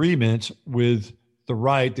themselves in agreement with the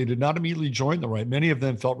right, they did not immediately join the right. Many of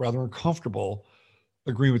them felt rather uncomfortable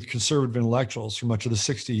agreeing with conservative intellectuals for much of the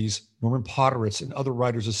 60s. Norman Podhoretz and other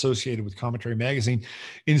writers associated with Commentary Magazine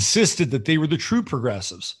insisted that they were the true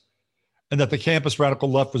progressives and that the campus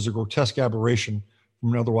radical left was a grotesque aberration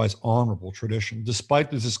from an otherwise honorable tradition. Despite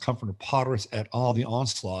the discomfort of Podhoretz et al., the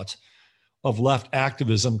onslaught of left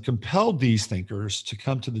activism compelled these thinkers to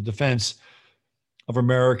come to the defense of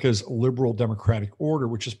America's liberal democratic order,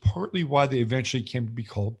 which is partly why they eventually came to be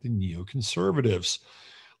called the neoconservatives.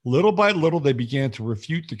 Little by little, they began to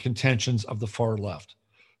refute the contentions of the far left.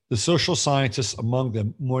 The social scientists, among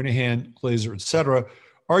them Moynihan, Glaser, etc.,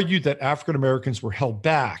 argued that African Americans were held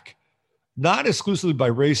back, not exclusively by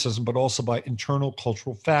racism, but also by internal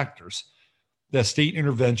cultural factors that state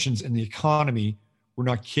interventions in the economy were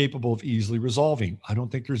not capable of easily resolving. I don't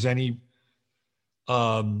think there's any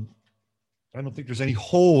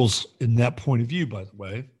holes in that point of view, by the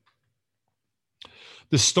way.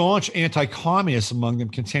 The staunch anti-communists among them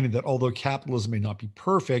contended that although capitalism may not be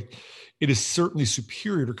perfect, it is certainly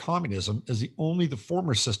superior to communism, as the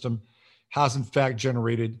former system has in fact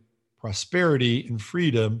generated prosperity and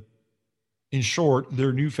freedom. In short,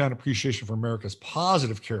 their newfound appreciation for America's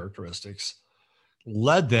positive characteristics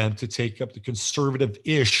led them to take up the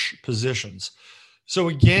conservative-ish positions. So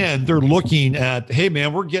again, they're looking at, hey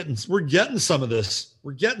man, we're getting some of this.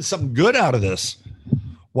 We're getting something good out of this.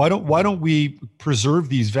 Why don't we preserve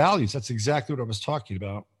these values? That's exactly what I was talking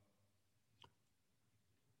about.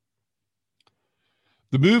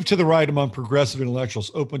 The move to the right among progressive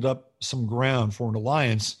intellectuals opened up some ground for an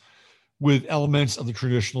alliance with elements of the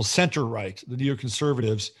traditional center right. The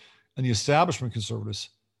neoconservatives and the establishment conservatives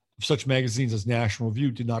of such magazines as National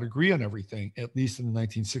Review did not agree on everything, at least in the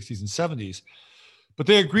 1960s and 70s. But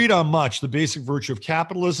they agreed on much: the basic virtue of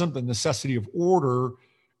capitalism, the necessity of order,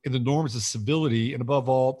 and the norms of civility, and above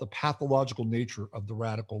all, the pathological nature of the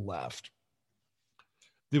radical left.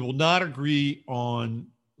 They will not agree on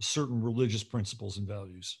certain religious principles and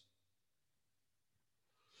values,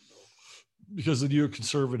 because the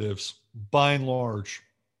neoconservatives, by and large,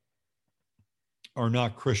 are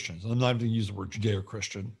not Christians. I'm not even going to use the word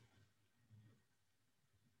Judeo-Christian.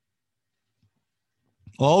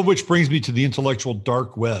 All of which brings me to the intellectual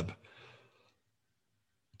dark web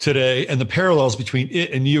today and the parallels between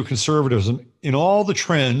it and neoconservatism. In all the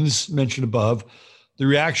trends mentioned above, the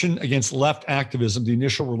reaction against left activism, the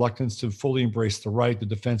initial reluctance to fully embrace the right, the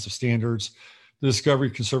defense of standards, the discovery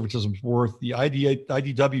of conservatism's worth, the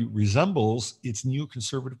IDW resembles its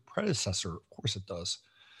neoconservative predecessor. Of course it does.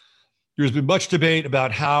 There's been much debate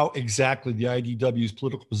about how exactly the IDW's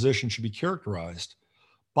political position should be characterized.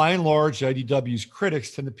 By and large, the IDW's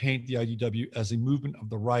critics tend to paint the IDW as a movement of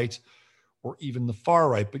the right or even the far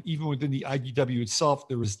right. But even within the IDW itself,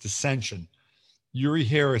 there is dissension. Uri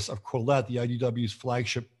Harris of Quillette, the IDW's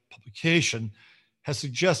flagship publication, has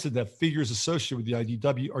suggested that figures associated with the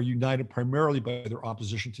IDW are united primarily by their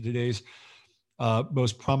opposition to today's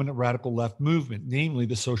most prominent radical left movement, namely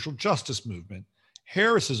the social justice movement.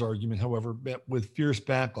 Harris's argument, however, met with fierce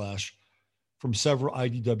backlash from several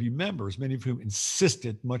IDW members, many of whom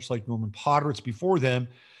insisted, much like Norman Podhoretz before them,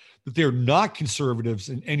 that they are not conservatives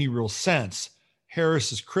in any real sense.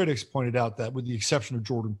 Harris's critics pointed out that, with the exception of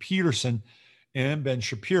Jordan Peterson and Ben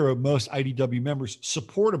Shapiro, most IDW members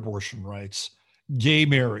support abortion rights, gay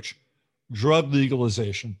marriage, drug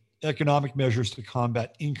legalization, economic measures to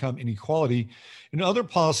combat income inequality, and other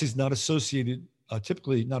policies not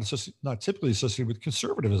typically associated with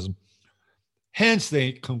conservatism. Hence,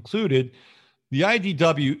 they concluded, the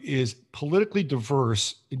IDW is politically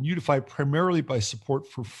diverse and unified primarily by support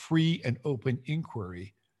for free and open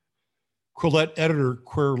inquiry. Quillette editor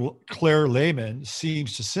Claire Lehman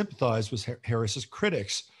seems to sympathize with Harris's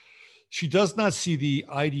critics. She does not see the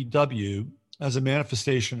IDW as a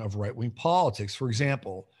manifestation of right-wing politics. For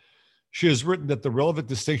example, she has written that the relevant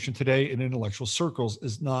distinction today in intellectual circles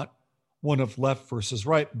is not one of left versus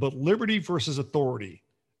right, but liberty versus authority.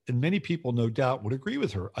 And many people, no doubt, would agree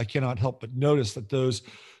with her. I cannot help but notice that those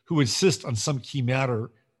who insist on some key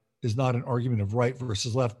matter is not an argument of right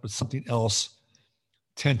versus left, but something else,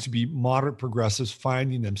 tend to be moderate progressives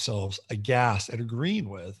finding themselves aghast at agreeing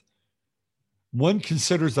with. One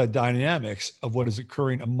considers the dynamics of what is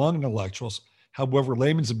occurring among intellectuals. However,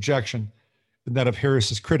 Layman's objection, and that of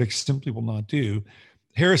Harris's critics, simply will not do.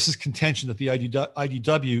 Harris's contention that the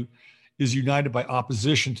IDW is united by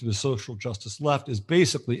opposition to the social justice left is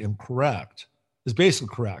basically correct.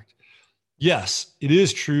 Yes, it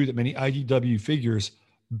is true that many IDW figures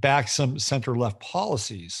back some center-left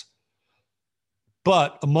policies,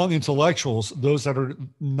 but among intellectuals, those are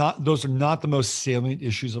not the most salient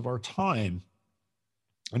issues of our time.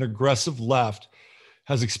 An aggressive left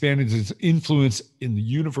has expanded its influence in the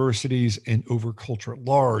universities and over culture at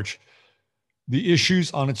large. The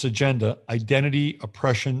issues on its agenda, identity,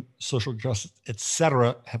 oppression, social justice,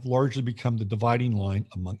 etc., have largely become the dividing line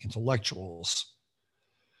among intellectuals.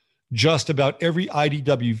 Just about every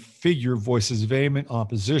IDW figure voices vehement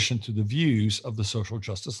opposition to the views of the social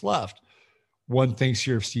justice left. One thinks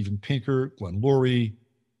here of Steven Pinker, Glenn Loury,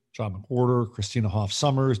 John McWhorter, Christina Hoff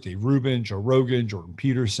Sommers, Dave Rubin, Joe Rogan, Jordan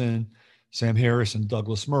Peterson, Sam Harris, and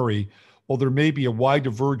Douglas Murray. While there may be a wide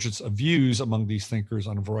divergence of views among these thinkers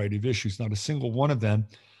on a variety of issues, not a single one of them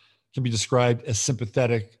can be described as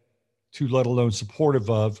sympathetic to, let alone supportive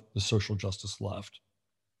of, the social justice left.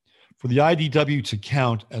 For the IDW to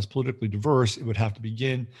count as politically diverse, it would have to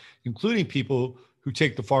begin including people who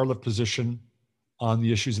take the far left position on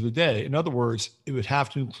the issues of the day. In other words, it would have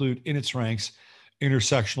to include in its ranks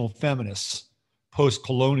intersectional feminists,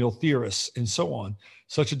 post-colonial theorists, and so on.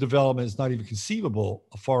 Such a development is not even conceivable.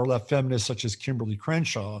 A far-left feminist such as Kimberly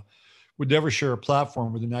Crenshaw would never share a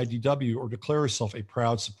platform with an IDW or declare herself a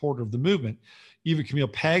proud supporter of the movement. Even Camille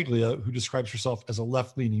Paglia, who describes herself as a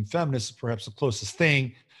left-leaning feminist, is perhaps the closest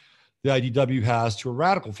thing the IDW has to a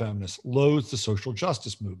radical feminist, loathes the social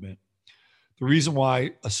justice movement. The reason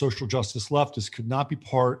why a social justice leftist could not be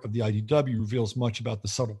part of the IDW reveals much about the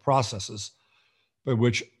subtle processes by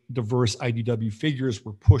which diverse IDW figures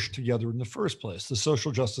were pushed together in the first place. The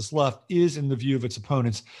social justice left is, in the view of its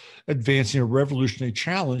opponents, advancing a revolutionary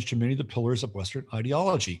challenge to many of the pillars of Western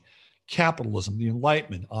ideology: capitalism, the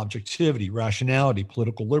Enlightenment, objectivity, rationality,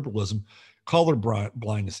 political liberalism, color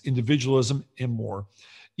blindness, individualism, and more.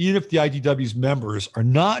 Even if the IDW's members are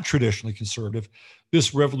not traditionally conservative,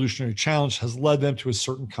 this revolutionary challenge has led them to a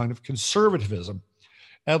certain kind of conservatism,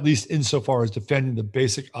 at least insofar as defending the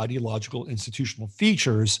basic ideological institutional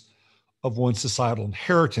features of one's societal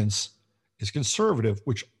inheritance is conservative,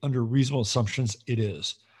 which under reasonable assumptions it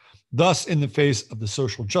is. Thus, in the face of the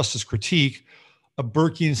social justice critique, a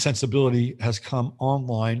Burkean sensibility has come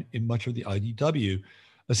online in much of the IDW,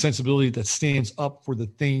 a sensibility that stands up for the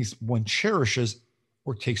things one cherishes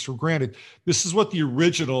or takes for granted. This is what the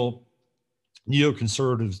original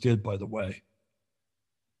neoconservatives did, by the way.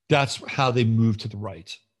 That's how they moved to the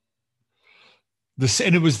right.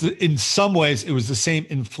 And it was, in some ways, it was the same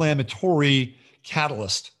inflammatory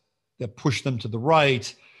catalyst that pushed them to the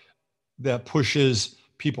right, that pushes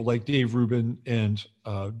people like Dave Rubin and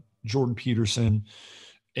Jordan Peterson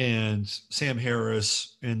and Sam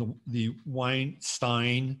Harris and the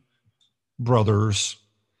Weinstein brothers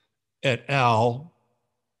et al.,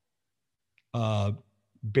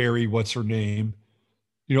 Barry, what's her name?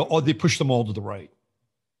 They push them all to the right.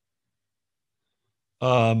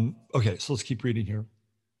 Okay, so let's keep reading here.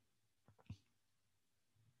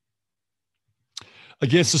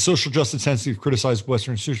 Against the social justice tendency to criticize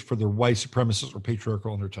Western institutions for their white supremacist or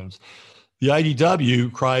patriarchal undertones, the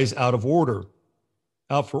IDW cries out for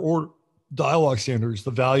order, dialogue standards,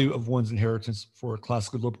 the value of one's inheritance for a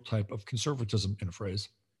classically liberal type of conservatism, in a phrase.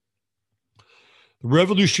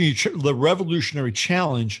 The revolutionary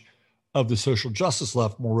challenge of the social justice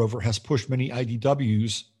left, moreover, has pushed many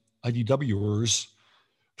IDWers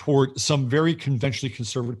toward some very conventionally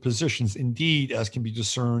conservative positions. Indeed, as can be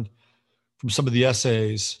discerned from some of the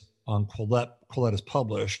essays on Colette has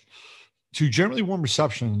published, to generally warm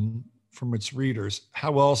reception from its readers.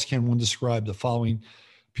 How else can one describe the following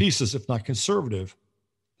pieces, if not conservative?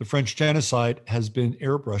 The French genocide has been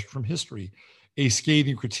airbrushed from history. A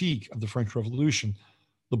scathing critique of the French Revolution.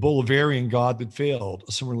 The Bolivarian God that failed.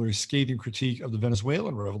 A similarly scathing critique of the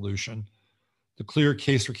Venezuelan Revolution. The clear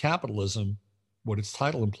case for capitalism, what its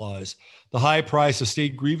title implies. The high price of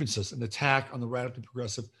state grievances, an attack on the radically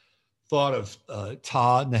progressive thought of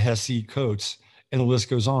Ta-Nehisi Coates, and the list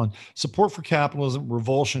goes on. Support for capitalism,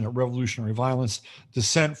 revulsion at revolutionary violence,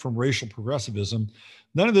 dissent from racial progressivism.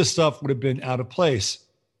 None of this stuff would have been out of place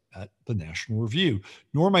at the National Review.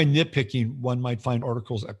 Nor am I nitpicking. One might find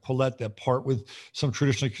articles at Quillette that part with some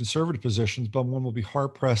traditionally conservative positions, but one will be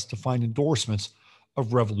hard-pressed to find endorsements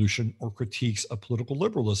of revolution or critiques of political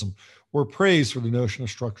liberalism or praise for the notion of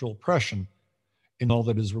structural oppression in all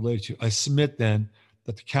that is related to. I submit then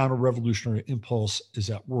that the counter-revolutionary impulse is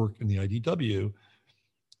at work in the IDW.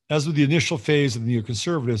 As with the initial phase of the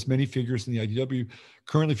neoconservatives, many figures in the IDW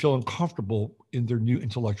currently feel uncomfortable in their new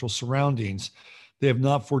intellectual surroundings. They have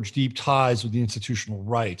not forged deep ties with the institutional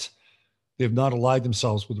right. They have not allied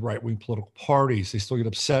themselves with right-wing political parties. They still get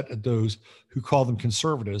upset at those who call them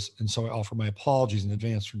conservatives, and so I offer my apologies in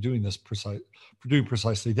advance for doing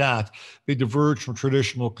precisely that. They diverge from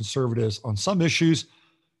traditional conservatives on some issues,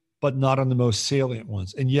 but not on the most salient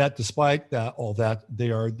ones. And yet, despite that, all that,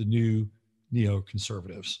 they are the new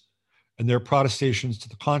neoconservatives. And their protestations to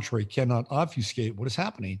the contrary cannot obfuscate what is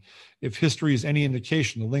happening. If history is any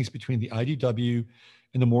indication, the links between the IDW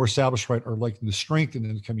and the more established right are likely to strengthen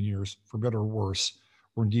in the coming years, for better or worse,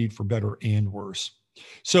 or indeed for better and worse.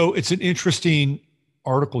 So it's an interesting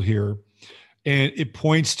article here, and it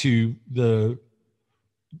points to the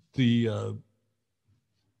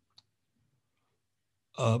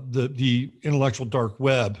intellectual dark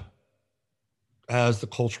web as the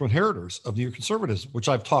cultural inheritors of neoconservatism, which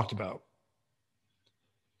I've talked about.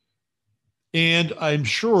 And I'm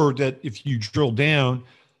sure that if you drill down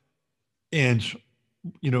and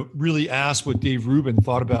really ask what Dave Rubin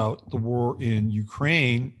thought about the war in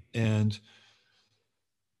Ukraine and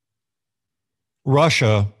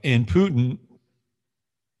Russia and Putin,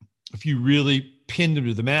 if you really pinned him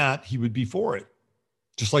to the mat, he would be for it,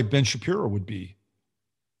 just like Ben Shapiro would be.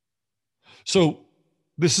 So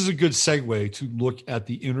this is a good segue to look at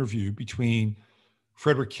the interview between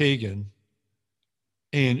Frederick Kagan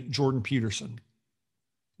and Jordan Peterson.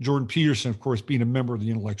 Jordan Peterson, of course, being a member of the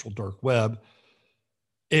intellectual dark web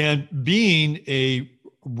and being a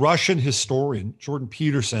Russian historian. Jordan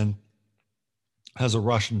Peterson has a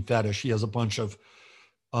Russian fetish. He has a bunch of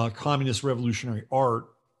communist revolutionary art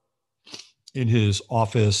in his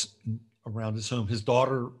office around his home. His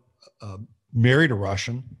daughter married a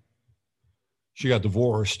Russian. She got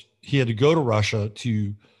divorced. He had to go to Russia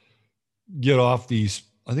to get off these,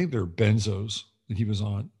 I think they're benzos that he was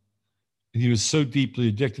on. And he was so deeply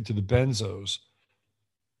addicted to the benzos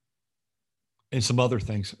and some other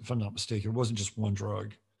things, if I'm not mistaken. It wasn't just one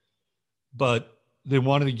drug. But they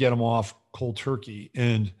wanted to get him off cold turkey.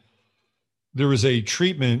 And there was a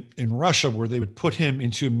treatment in Russia where they would put him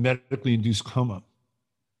into a medically induced coma.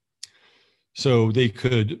 So they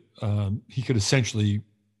could, he could essentially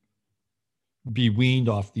be weaned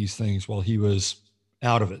off these things while he was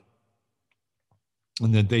out of it.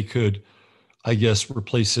 And then they could, I guess,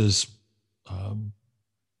 replace his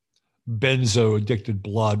benzo addicted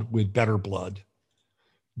blood with better blood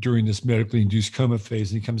during this medically induced coma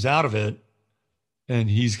phase. And he comes out of it and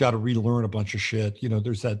he's got to relearn a bunch of shit.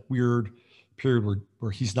 There's that weird period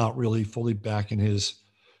where he's not really fully back in his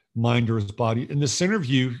mind or his body. In this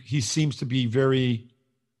interview, he seems to be very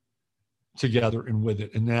together and with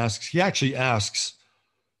it, and he actually asks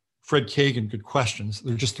Fred Kagan good questions.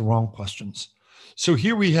 They're just the wrong questions. So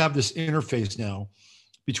here we have this interface now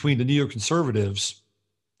between the neoconservatives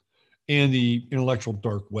and the intellectual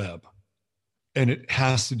dark web. And it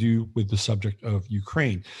has to do with the subject of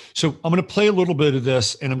Ukraine. So I'm going to play a little bit of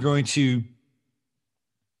this, and I'm going to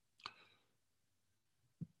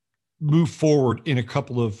move forward in a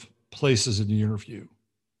couple of places in the interview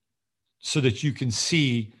so that you can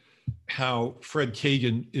see how Fred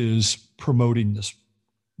Kagan is promoting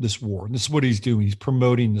this war. And this is what he's doing. He's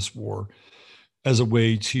promoting this war as a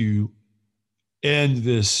way to end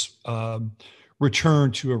this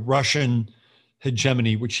return to a Russian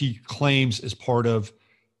hegemony, which he claims is part of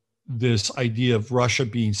this idea of Russia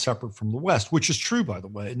being separate from the West, which is true, by the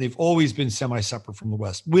way. And they've always been semi-separate from the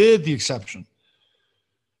West, with the exception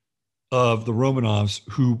of the Romanovs,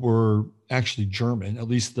 who were actually German, at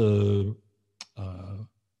least the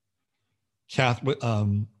Catholic,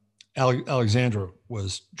 Alexandra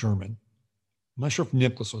was German. I'm not sure if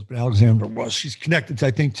Nicholas was, but Alexandra was. She's connected,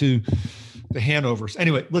 I think, to the Hanovers.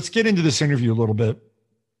 Anyway, let's get into this interview a little bit.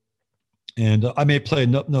 And I may play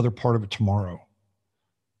another part of it tomorrow.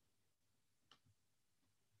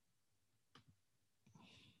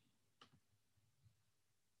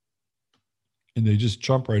 And they just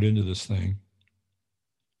jump right into this thing.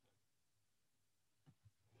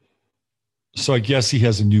 So I guess he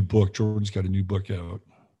has a new book. Jordan's got a new book out.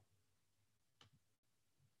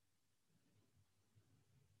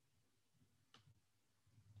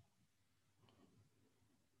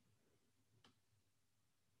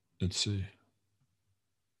 Let's see.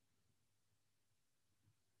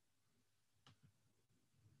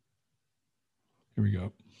 Here we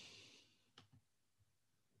go.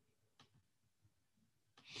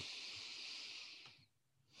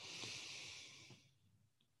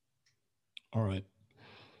 All right.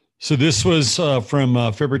 So this was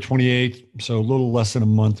from February 28th, so a little less than a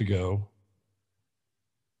month ago.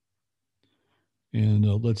 And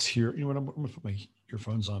let's hear, you know what, I'm going to put my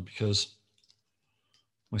earphones on because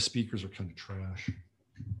my speakers are kind of trash.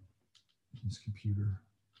 This computer.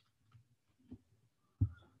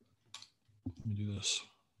 Let me do this.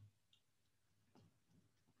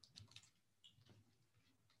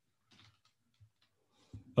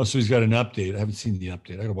 Oh, so he's got an update. I haven't seen the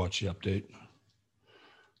update. I got to watch the update.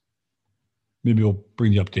 Maybe we'll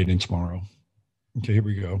bring the update in tomorrow. Okay, here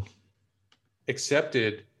we go.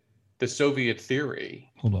 Accepted the Soviet theory.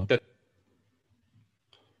 Hold on. That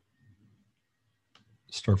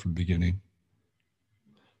start from the beginning.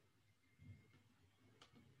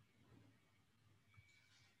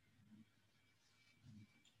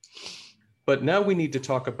 But now we need to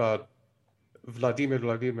talk about Vladimir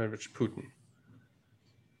Vladimirovich Putin,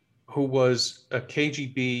 who was a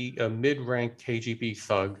KGB, a mid-ranked KGB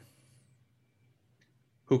thug,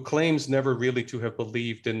 who claims never really to have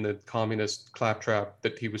believed in the communist claptrap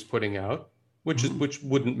that he was putting out, which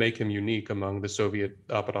wouldn't make him unique among the Soviet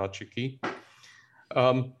apparatchiki,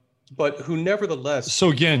 but who nevertheless. So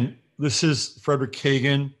again, this is Frederick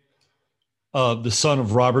Kagan, the son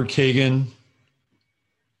of Robert Kagan,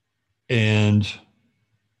 and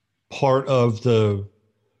part of the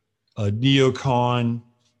Neocon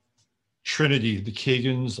trinity, the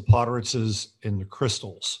Kagans, the Potteritzes, and the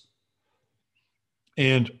Crystals.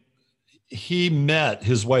 And he met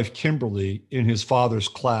his wife, Kimberly, in his father's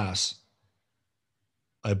class,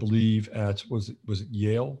 I believe at, was it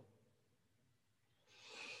Yale?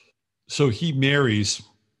 So he marries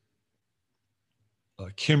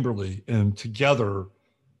Kimberly, and together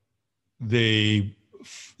they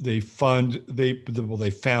found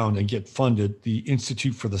and get funded the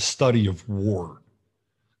Institute for the Study of War.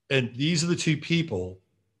 And these are the two people,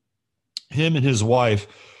 him and his wife,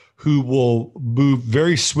 who will move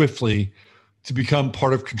very swiftly to become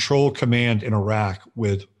part of Control Command in Iraq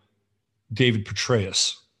with David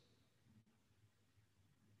Petraeus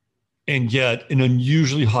and get an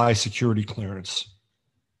unusually high security clearance.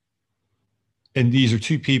 And these are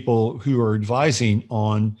two people who are advising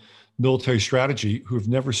on military strategy who have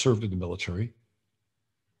never served in the military.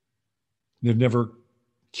 They've never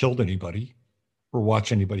killed anybody or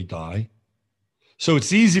watched anybody die. So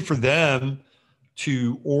it's easy for them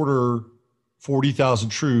to order 40,000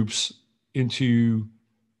 troops into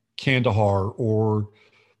Kandahar or,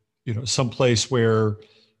 someplace where,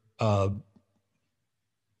 they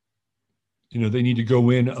need to go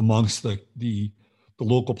in amongst the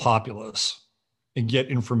local populace and get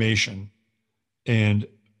information and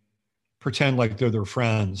pretend like they're their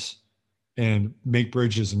friends and make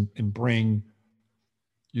bridges and bring,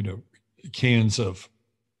 cans of,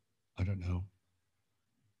 I don't know,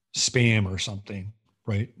 spam or something,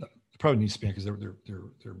 right? They probably need spam because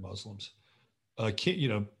they're Muslims.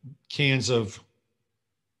 Cans of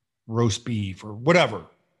roast beef or whatever.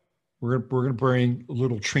 We're gonna bring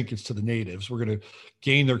little trinkets to the natives. We're gonna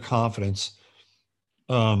gain their confidence.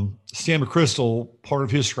 Stan McChrystal, part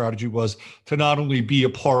of his strategy was to not only be a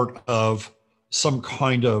part of some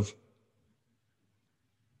kind of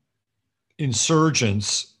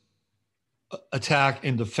insurgents attack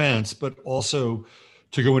and defense, but also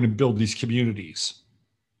to go in and build these communities.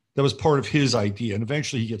 That was part of his idea. And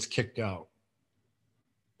eventually he gets kicked out.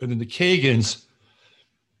 And then the Kagans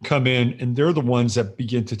come in and they're the ones that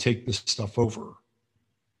begin to take this stuff over.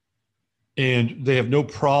 And they have no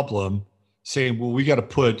problem saying, well, we got to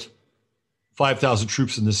put 5,000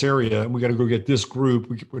 troops in this area and we got to go get this group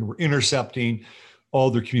when we're intercepting all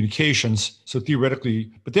their communications. So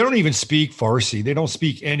theoretically, but they don't even speak Farsi. They don't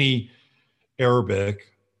speak any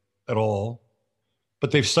Arabic at all,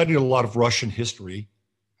 but they've studied a lot of Russian history.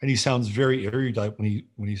 And he sounds very erudite when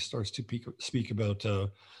he starts to speak about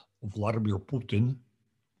Vladimir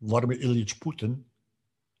Ilyich Putin.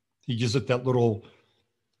 He gives it that little,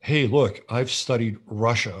 hey, look, I've studied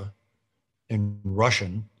Russia and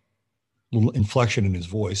Russian, little inflection in his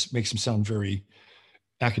voice, makes him sound very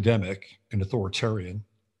academic and authoritarian.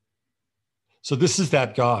 So this is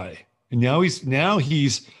that guy. And now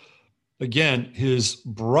he's again, his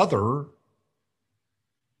brother,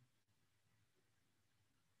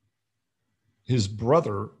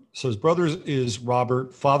 so his brother is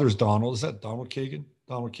Robert, father's Donald. Is that Donald Kagan?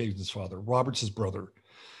 Donald Kagan's his father. Robert's his brother.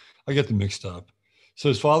 I get them mixed up. So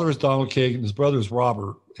his father is Donald Kagan. His brother is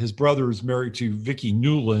Robert. His brother is married to Vicki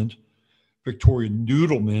Newland, Victoria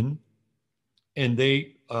Noodleman. And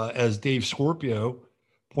they as Dave Scorpio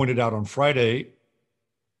pointed out on Friday,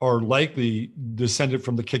 are likely descended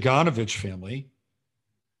from the Kaganovich family.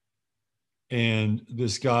 And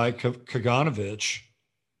this guy, Kaganovich,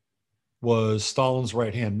 was Stalin's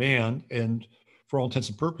right-hand man, and for all intents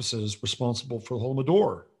and purposes, responsible for the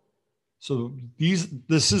Holodomor. So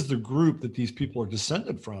this is the group that these people are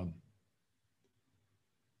descended from.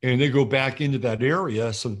 And they go back into that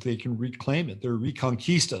area so that they can reclaim it. They're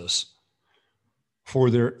reconquistas for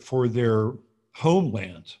their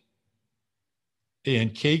homeland.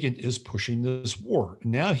 And Kagan is pushing this war.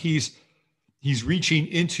 Now he's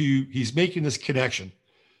making this connection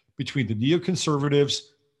between the neoconservatives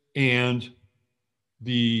and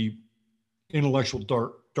the intellectual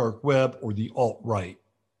dark web, or the alt-right.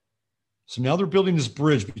 So now they're building this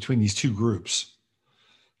bridge between these two groups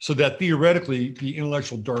so that theoretically the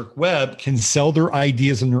intellectual dark web can sell their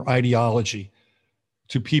ideas and their ideology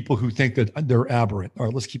to people who think that they're aberrant. All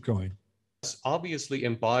right, let's keep going. Obviously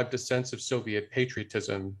imbibed a sense of Soviet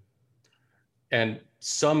patriotism and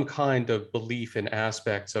some kind of belief in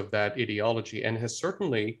aspects of that ideology, and has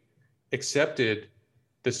certainly accepted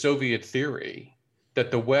the Soviet theory that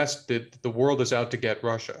the world is out to get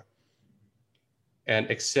Russia, and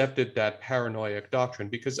accepted that paranoid doctrine.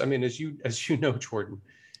 Because, I mean, as you know, Jordan,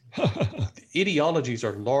 ideologies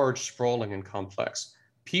are large, sprawling, and complex.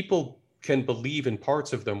 People can believe in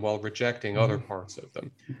parts of them while rejecting other parts of them.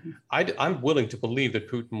 I'm willing to believe that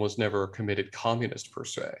Putin was never a committed communist per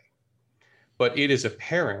se, but it is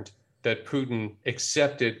apparent that Putin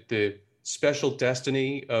accepted the special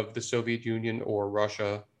destiny of the Soviet Union or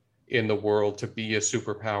Russia in the world to be a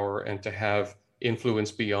superpower and to have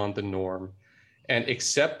influence beyond the norm, and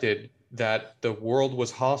accepted that the world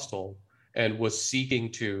was hostile and was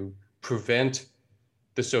seeking to prevent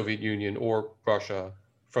the Soviet Union or Russia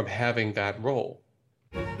from having that role.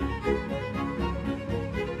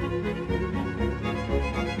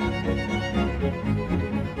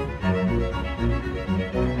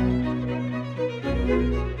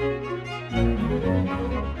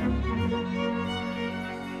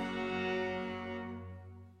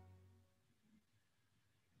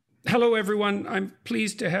 Hello, everyone. I'm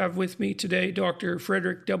pleased to have with me today Dr.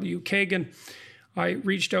 Frederick W. Kagan. I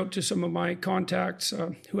reached out to some of my contacts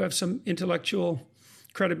who have some intellectual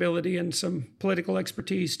credibility and some political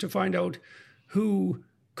expertise to find out who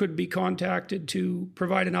could be contacted to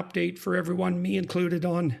provide an update for everyone, me included,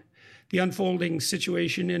 on the unfolding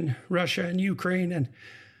situation in Russia and Ukraine. And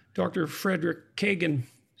Dr. Frederick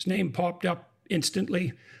Kagan's name popped up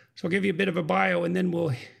instantly. So I'll give you a bit of a bio and then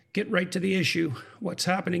we'll get right to the issue, what's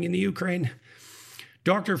happening in the Ukraine.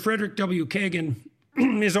 Dr. Frederick W. Kagan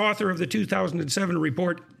is author of the 2007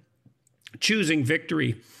 report, Choosing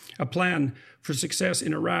Victory, a Plan for Success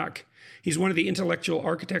in Iraq. He's one of the intellectual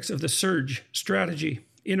architects of the Surge strategy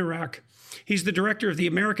in Iraq. He's the director of the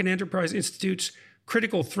American Enterprise Institute's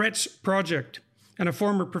Critical Threats Project and a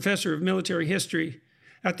former professor of military history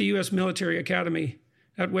at the U.S. Military Academy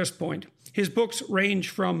at West Point. His books range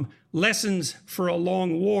from Lessons for a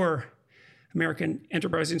Long War, American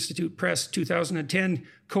Enterprise Institute Press, 2010,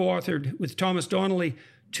 co-authored with Thomas Donnelly,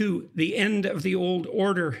 to The End of the Old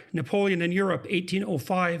Order, Napoleon in Europe,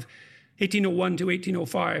 1801 to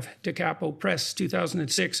 1805, Da Capo Press,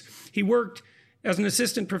 2006. He worked as an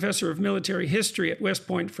assistant professor of military history at West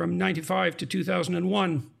Point from 1995 to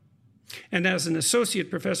 2001, and as an associate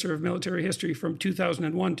professor of military history from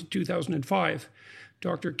 2001 to 2005.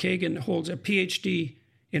 Dr. Kagan holds a PhD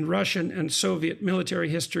in Russian and Soviet military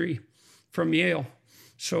history from Yale.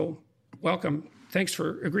 So welcome. Thanks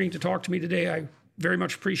for agreeing to talk to me today. I very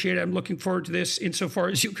much appreciate it. I'm looking forward to this insofar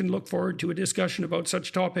as you can look forward to a discussion about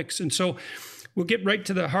such topics. And so we'll get right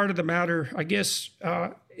to the heart of the matter, I guess,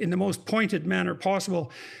 in the most pointed manner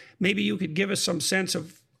possible. Maybe you could give us some sense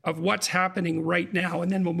of what's happening right now,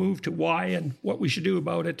 and then we'll move to why and what we should do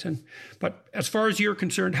about it. But as far as you're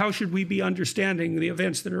concerned, how should we be understanding the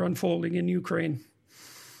events that are unfolding in Ukraine?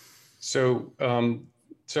 So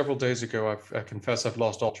several days ago, I confess I've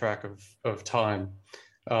lost all track of time,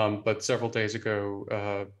 but several days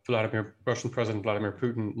ago, Russian President Vladimir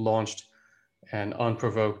Putin launched an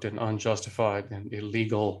unprovoked and unjustified and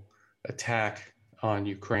illegal attack on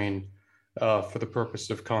Ukraine for the purpose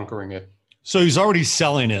of conquering it. So he's already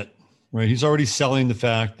selling it, right? He's already selling the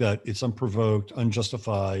fact that it's unprovoked,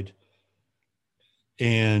 unjustified,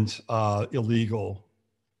 and illegal.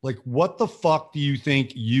 Like, what the fuck do you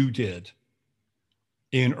think you did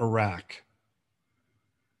in Iraq?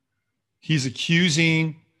 He's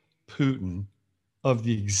accusing Putin of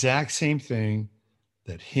the exact same thing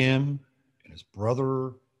that him and his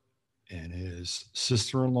brother and his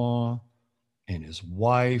sister-in-law and his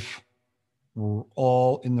wife we're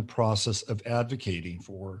all in the process of advocating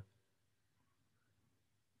for.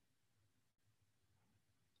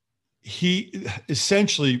 He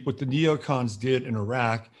essentially, what the neocons did in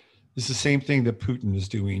Iraq is the same thing that Putin is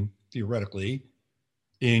doing theoretically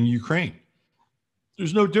in Ukraine.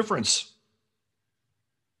 There's no difference.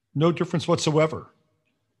 No difference whatsoever.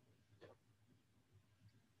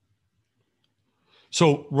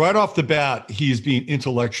 So right off the bat, he is being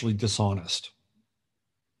intellectually dishonest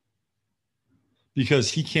because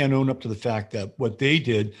he can't own up to the fact that what they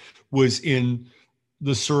did was in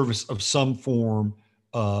the service of some form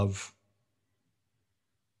of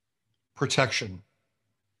protection,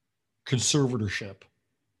 conservatorship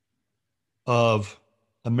of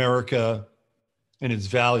America and its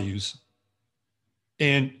values.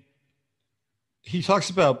 And he talks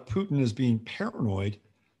about Putin as being paranoid.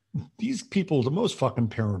 These people, the most fucking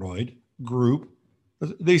paranoid group,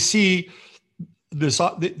 they see this,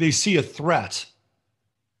 they see a threat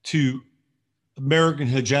to American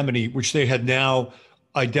hegemony, which they had now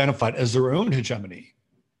identified as their own hegemony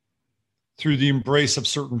through the embrace of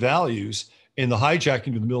certain values and the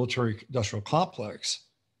hijacking of the military industrial complex.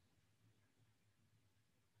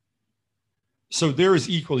 So they're as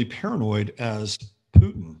equally paranoid as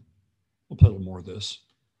Putin. We'll play a little more of this.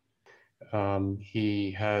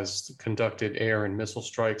 He has conducted air and missile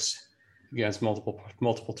strikes against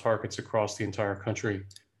multiple targets across the entire country.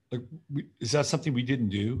 Like, is that something we didn't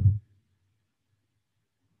do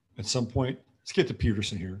at some point? Let's get to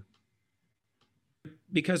Peterson here.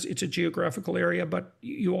 Because it's a geographical area, but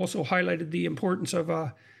you also highlighted the importance of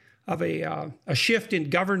a shift in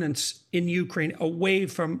governance in Ukraine away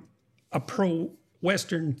from a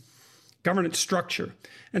pro-Western governance structure.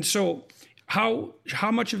 And so how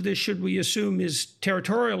much of this should we assume is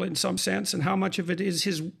territorial in some sense, and how much of it is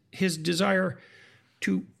his desire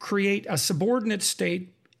to create a subordinate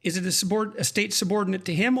state? Is it a state subordinate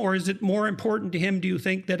to him, or is it more important to him, do you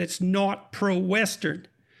think, that it's not pro-Western?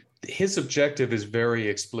 His objective is very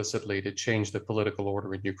explicitly to change the political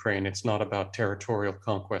order in Ukraine. It's not about territorial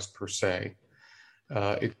conquest per se.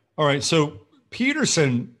 All right, so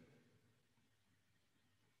Peterson,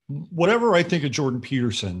 whatever I think of Jordan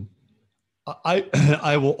Peterson,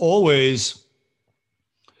 I will always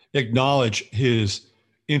acknowledge his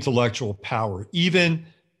intellectual power, even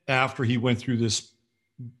after he went through this,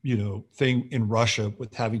 thing in Russia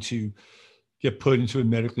with having to get put into a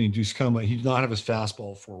medically induced coma. He did not have his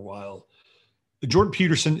fastball for a while. Jordan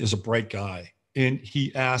Peterson is a bright guy, and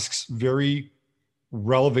he asks very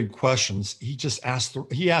relevant questions. He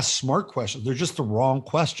asks smart questions. They're just the wrong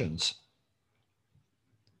questions.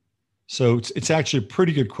 So it's actually a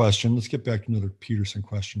pretty good question. Let's get back to another Peterson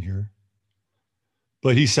question here.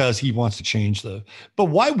 But he says he wants to change but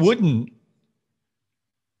why wouldn't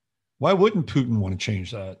Putin want to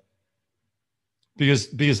change that? Because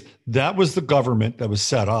that was the government that was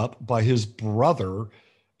set up by his brother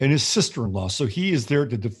and his sister-in-law. So he is there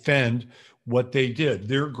to defend what they did,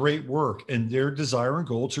 their great work and their desire and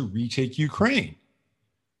goal to retake Ukraine.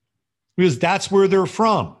 Because that's where they're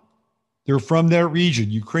from. They're from their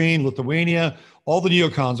region, Ukraine, Lithuania, all the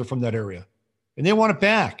neocons are from that area. And they want it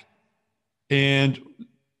back. And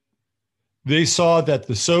they saw that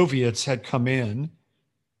the Soviets had come in.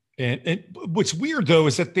 And what's weird, though,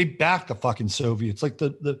 is that they backed the fucking Soviets. Like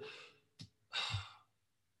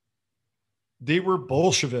they were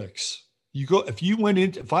Bolsheviks.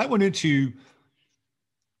 If I went into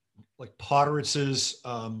like Potteritz's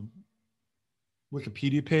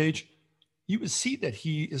Wikipedia page, you would see that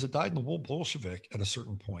he is a dyed-in-the-wool Bolshevik at a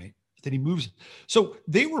certain point. That he moves. So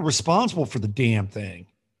they were responsible for the damn thing.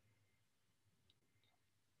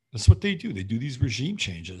 That's what they do. They do these regime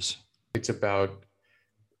changes. It's about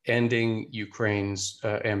ending Ukraine's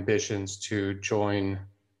ambitions to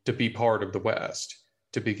be part of the West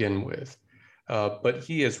to begin with. But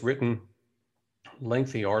he has written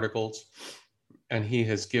lengthy articles and he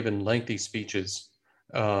has given lengthy speeches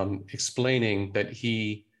explaining that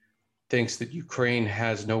he thinks that Ukraine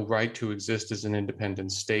has no right to exist as an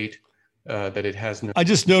independent state, that it has no... I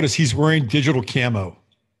just noticed he's wearing digital camo.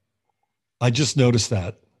 I just noticed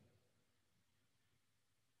that.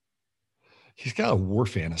 He's got a war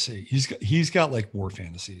fantasy. He's got like war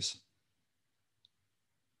fantasies.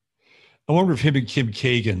 I wonder if him and Kim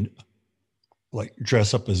Kagan like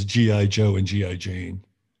dress up as G.I. Joe and G.I. Jane.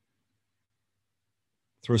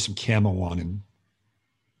 Throw some camo on and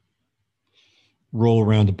roll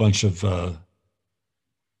around a bunch of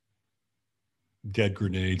dead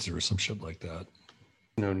grenades or some shit like that.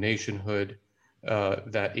 No nationhood,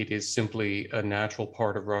 that it is simply a natural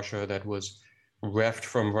part of Russia that was reft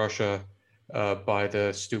from Russia by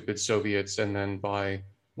the stupid Soviets and then by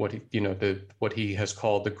what he has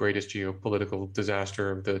called the greatest geopolitical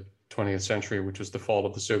disaster of the 20th century, which was the fall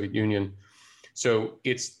of the Soviet Union. So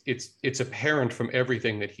it's apparent from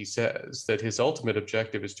everything that he says that his ultimate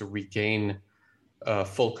objective is to regain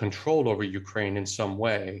full control over Ukraine in some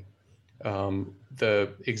way.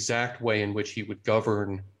 The exact way in which he would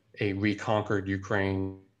govern a reconquered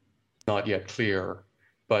Ukraine is not yet clear,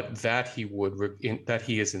 but that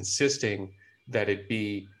he is insisting that it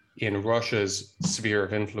be in Russia's sphere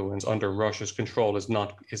of influence, under Russia's control, is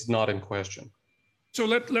not in question. So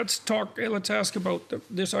let's ask about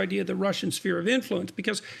this idea of the Russian sphere of influence,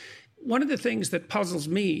 because one of the things that puzzles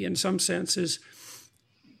me in some sense is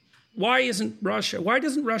why doesn't Russia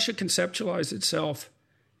conceptualize itself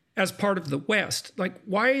as part of the West? Like,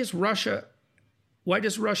 why does Russia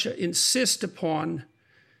insist upon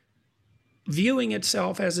viewing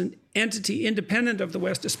itself as an entity independent of the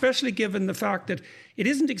West, especially given the fact that it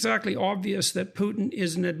isn't exactly obvious that Putin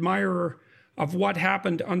is an admirer of what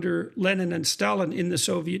happened under Lenin and Stalin in the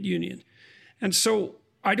Soviet Union. And so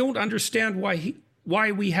I don't understand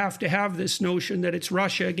why we have to have this notion that it's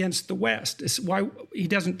Russia against the West. It's why he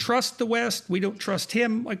doesn't trust the West. We don't trust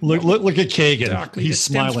him. Like, look at Kagan. Exactly. He's it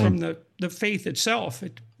stems smiling from the faith itself.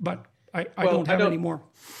 But I don't have any more.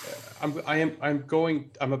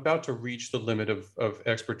 I'm about to reach the limit of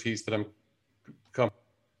expertise that I'm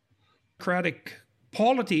democratic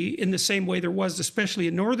polity in the same way there was, especially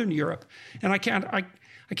in Northern Europe. And I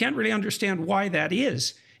can't really understand why that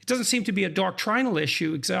is. It doesn't seem to be a doctrinal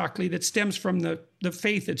issue exactly that stems from the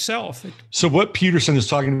faith itself. So what Peterson is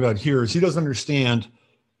talking about here is he doesn't understand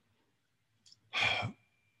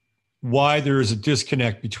why there is a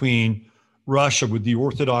disconnect between Russia with the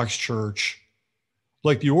Orthodox Church.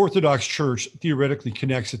 Like, the Orthodox Church theoretically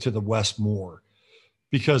connects it to the West more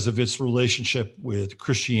because of its relationship with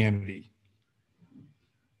Christianity.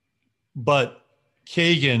 But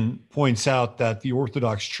Kagan points out that the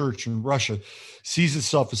Orthodox Church in Russia sees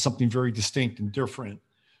itself as something very distinct and different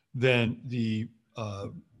than the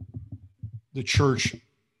church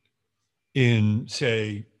in,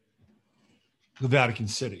 say, the Vatican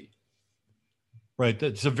City. Right.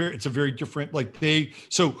 It's a very different,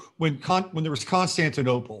 so when there was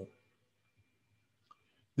Constantinople,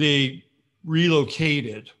 they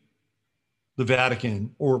relocated the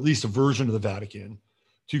Vatican, or at least a version of the Vatican,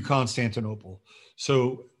 to Constantinople.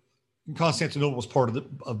 So Constantinople was part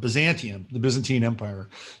of Byzantium, the Byzantine Empire.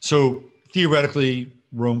 So theoretically,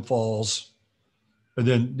 Rome falls, and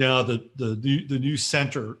then now the new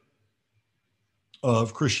center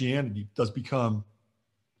of Christianity does become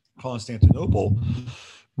Constantinople,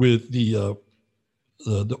 with the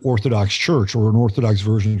Orthodox Church, or an Orthodox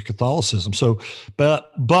version of Catholicism. So,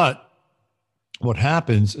 but what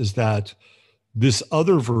happens is that this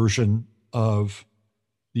other version of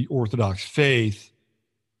the Orthodox faith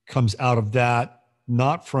comes out of that,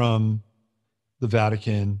 not from the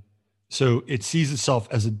Vatican. So it sees itself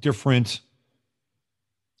as a different,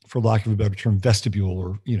 for lack of a better term, vestibule,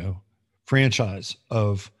 or franchise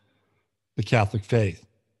of the Catholic faith.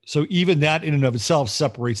 So even that in and of itself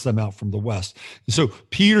separates them out from the West. And so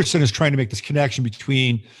Peterson is trying to make this connection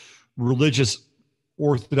between religious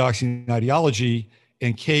orthodoxy and ideology,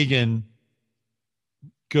 and Kagan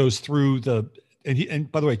goes through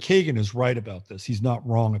and by the way, Kagan is right about this. He's not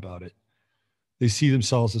wrong about it. They see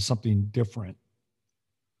themselves as something different.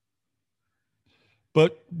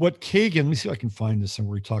 But what Kagan, let me see if I can find this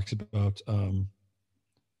somewhere, he talks about the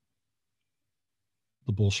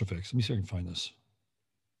Bolsheviks. Let me see if I can find this.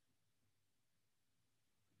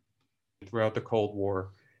 Throughout the Cold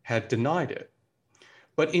War had denied it.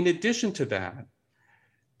 But in addition to that,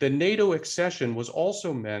 the NATO accession was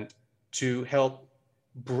also meant to help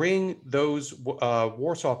bring those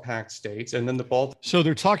Warsaw Pact states and then the Baltic. So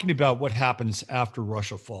they're talking about what happens after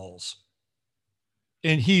Russia falls.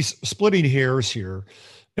 And he's splitting hairs here,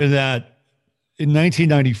 in that in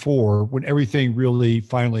 1994, when everything really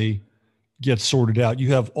finally gets sorted out,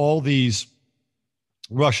 you have all these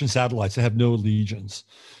Russian satellites that have no allegiance.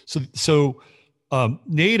 So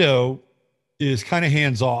NATO is kind of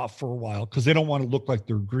hands off for a while because they don't want to look like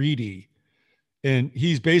they're greedy. And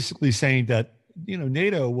he's basically saying that,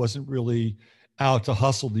 NATO wasn't really out to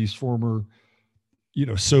hustle these former,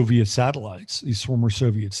 Soviet satellites, these former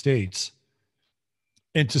Soviet states.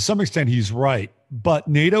 And to some extent, he's right. But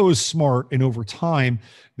NATO is smart, and over time,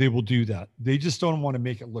 they will do that. They just don't want to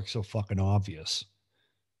make it look so fucking obvious.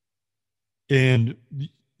 And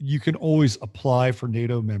you can always apply for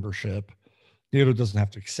NATO membership. NATO doesn't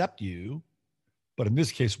have to accept you, but in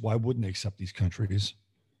this case, why wouldn't they accept these countries?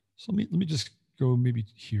 So let me just go maybe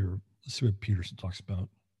here. Let's see what Peterson talks about.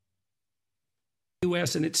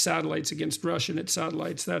 US and its satellites against Russia and its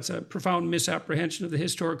satellites. That's a profound misapprehension of the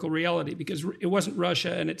historical reality, because it wasn't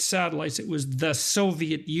Russia and its satellites, it was the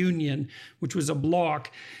Soviet Union, which was a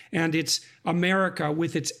bloc, and it's America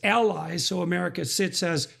with its allies. So America sits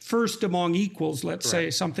as first among equals, let's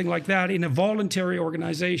say, something like that, in a voluntary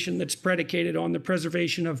organization that's predicated on the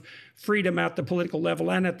preservation of freedom at the political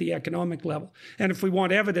level and at the economic level. And if we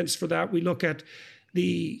want evidence for that, we look at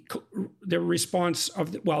the response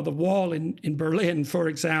of the wall in Berlin, for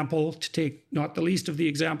example, to take not the least of the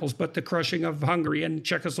examples, but the crushing of Hungary and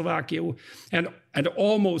Czechoslovakia and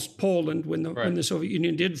almost Poland when the Soviet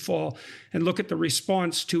Union did fall, and look at the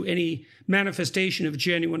response to any manifestation of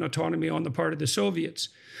genuine autonomy on the part of the Soviets.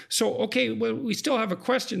 So, okay, well, we still have a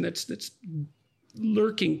question that's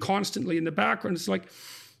lurking constantly in the background. It's like,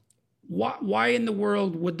 why in the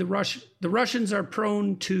world would the Russians are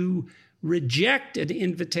prone to reject an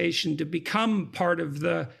invitation to become part of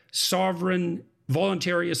the sovereign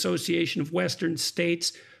voluntary association of Western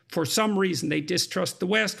states? For some reason, they distrust the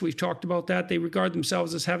West. We've talked about that. They regard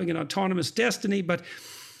themselves as having an autonomous destiny, but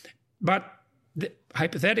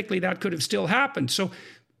hypothetically, that could have still happened. So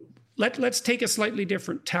let's take a slightly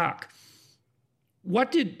different tack.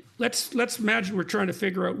 Let's imagine we're trying to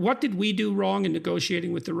figure out, what did we do wrong in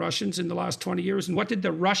negotiating with the Russians in the last 20 years? And what did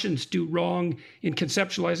the Russians do wrong in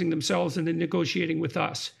conceptualizing themselves and in negotiating with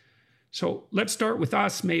us? So let's start with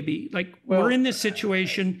us, maybe. Like, we're in this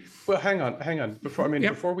situation. Well, hang on. Before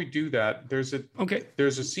we do that, there's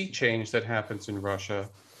a sea change that happens in Russia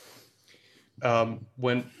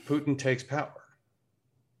when Putin takes power.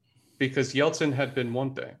 Because Yeltsin had been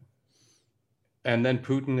one thing, and then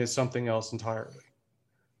Putin is something else entirely.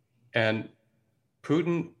 And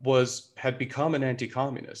Putin had become an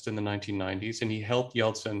anti-communist in the 1990s, and he helped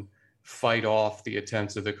Yeltsin fight off the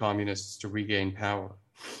attempts of the communists to regain power.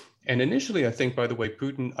 And initially, I think, by the way,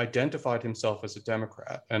 Putin identified himself as a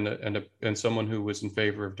Democrat and someone who was in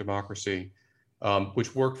favor of democracy,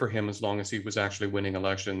 which worked for him as long as he was actually winning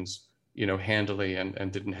elections, handily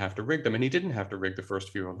and didn't have to rig them. And he didn't have to rig the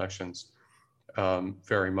first few elections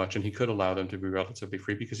very much, and he could allow them to be relatively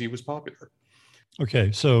free because he was popular.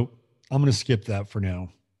 Okay, so I'm going to skip that for now.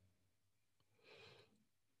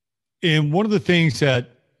 And one of the things that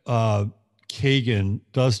Kagan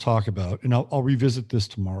does talk about, and I'll revisit this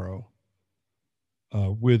tomorrow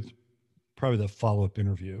with probably the follow-up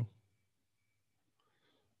interview.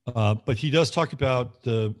 But he does talk about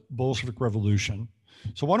the Bolshevik Revolution.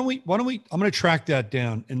 So why don't we, I'm going to track that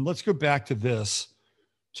down, and let's go back to this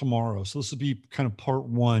tomorrow. So this will be kind of part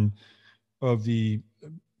one of the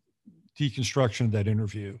deconstruction of that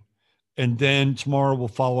interview. And then tomorrow we'll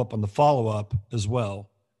follow up on the follow-up as well.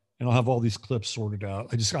 And I'll have all these clips sorted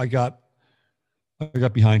out. I got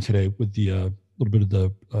behind today with the little bit of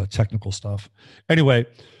the technical stuff. Anyway,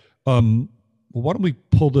 well, why don't we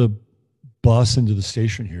pull the bus into the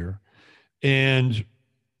station here and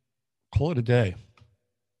call it a day.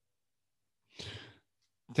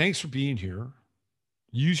 Thanks for being here.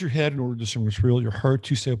 Use your head in order to discern what's real, your heart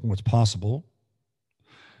to stay open what's possible.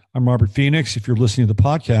 I'm Robert Phoenix. If you're listening to the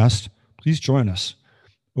podcast, please join us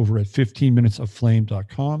over at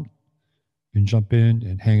 15minutesofflame.com. You can jump in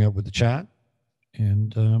and hang out with the chat.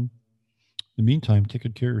 And in the meantime, take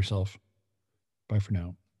good care of yourself. Bye for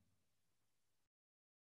now.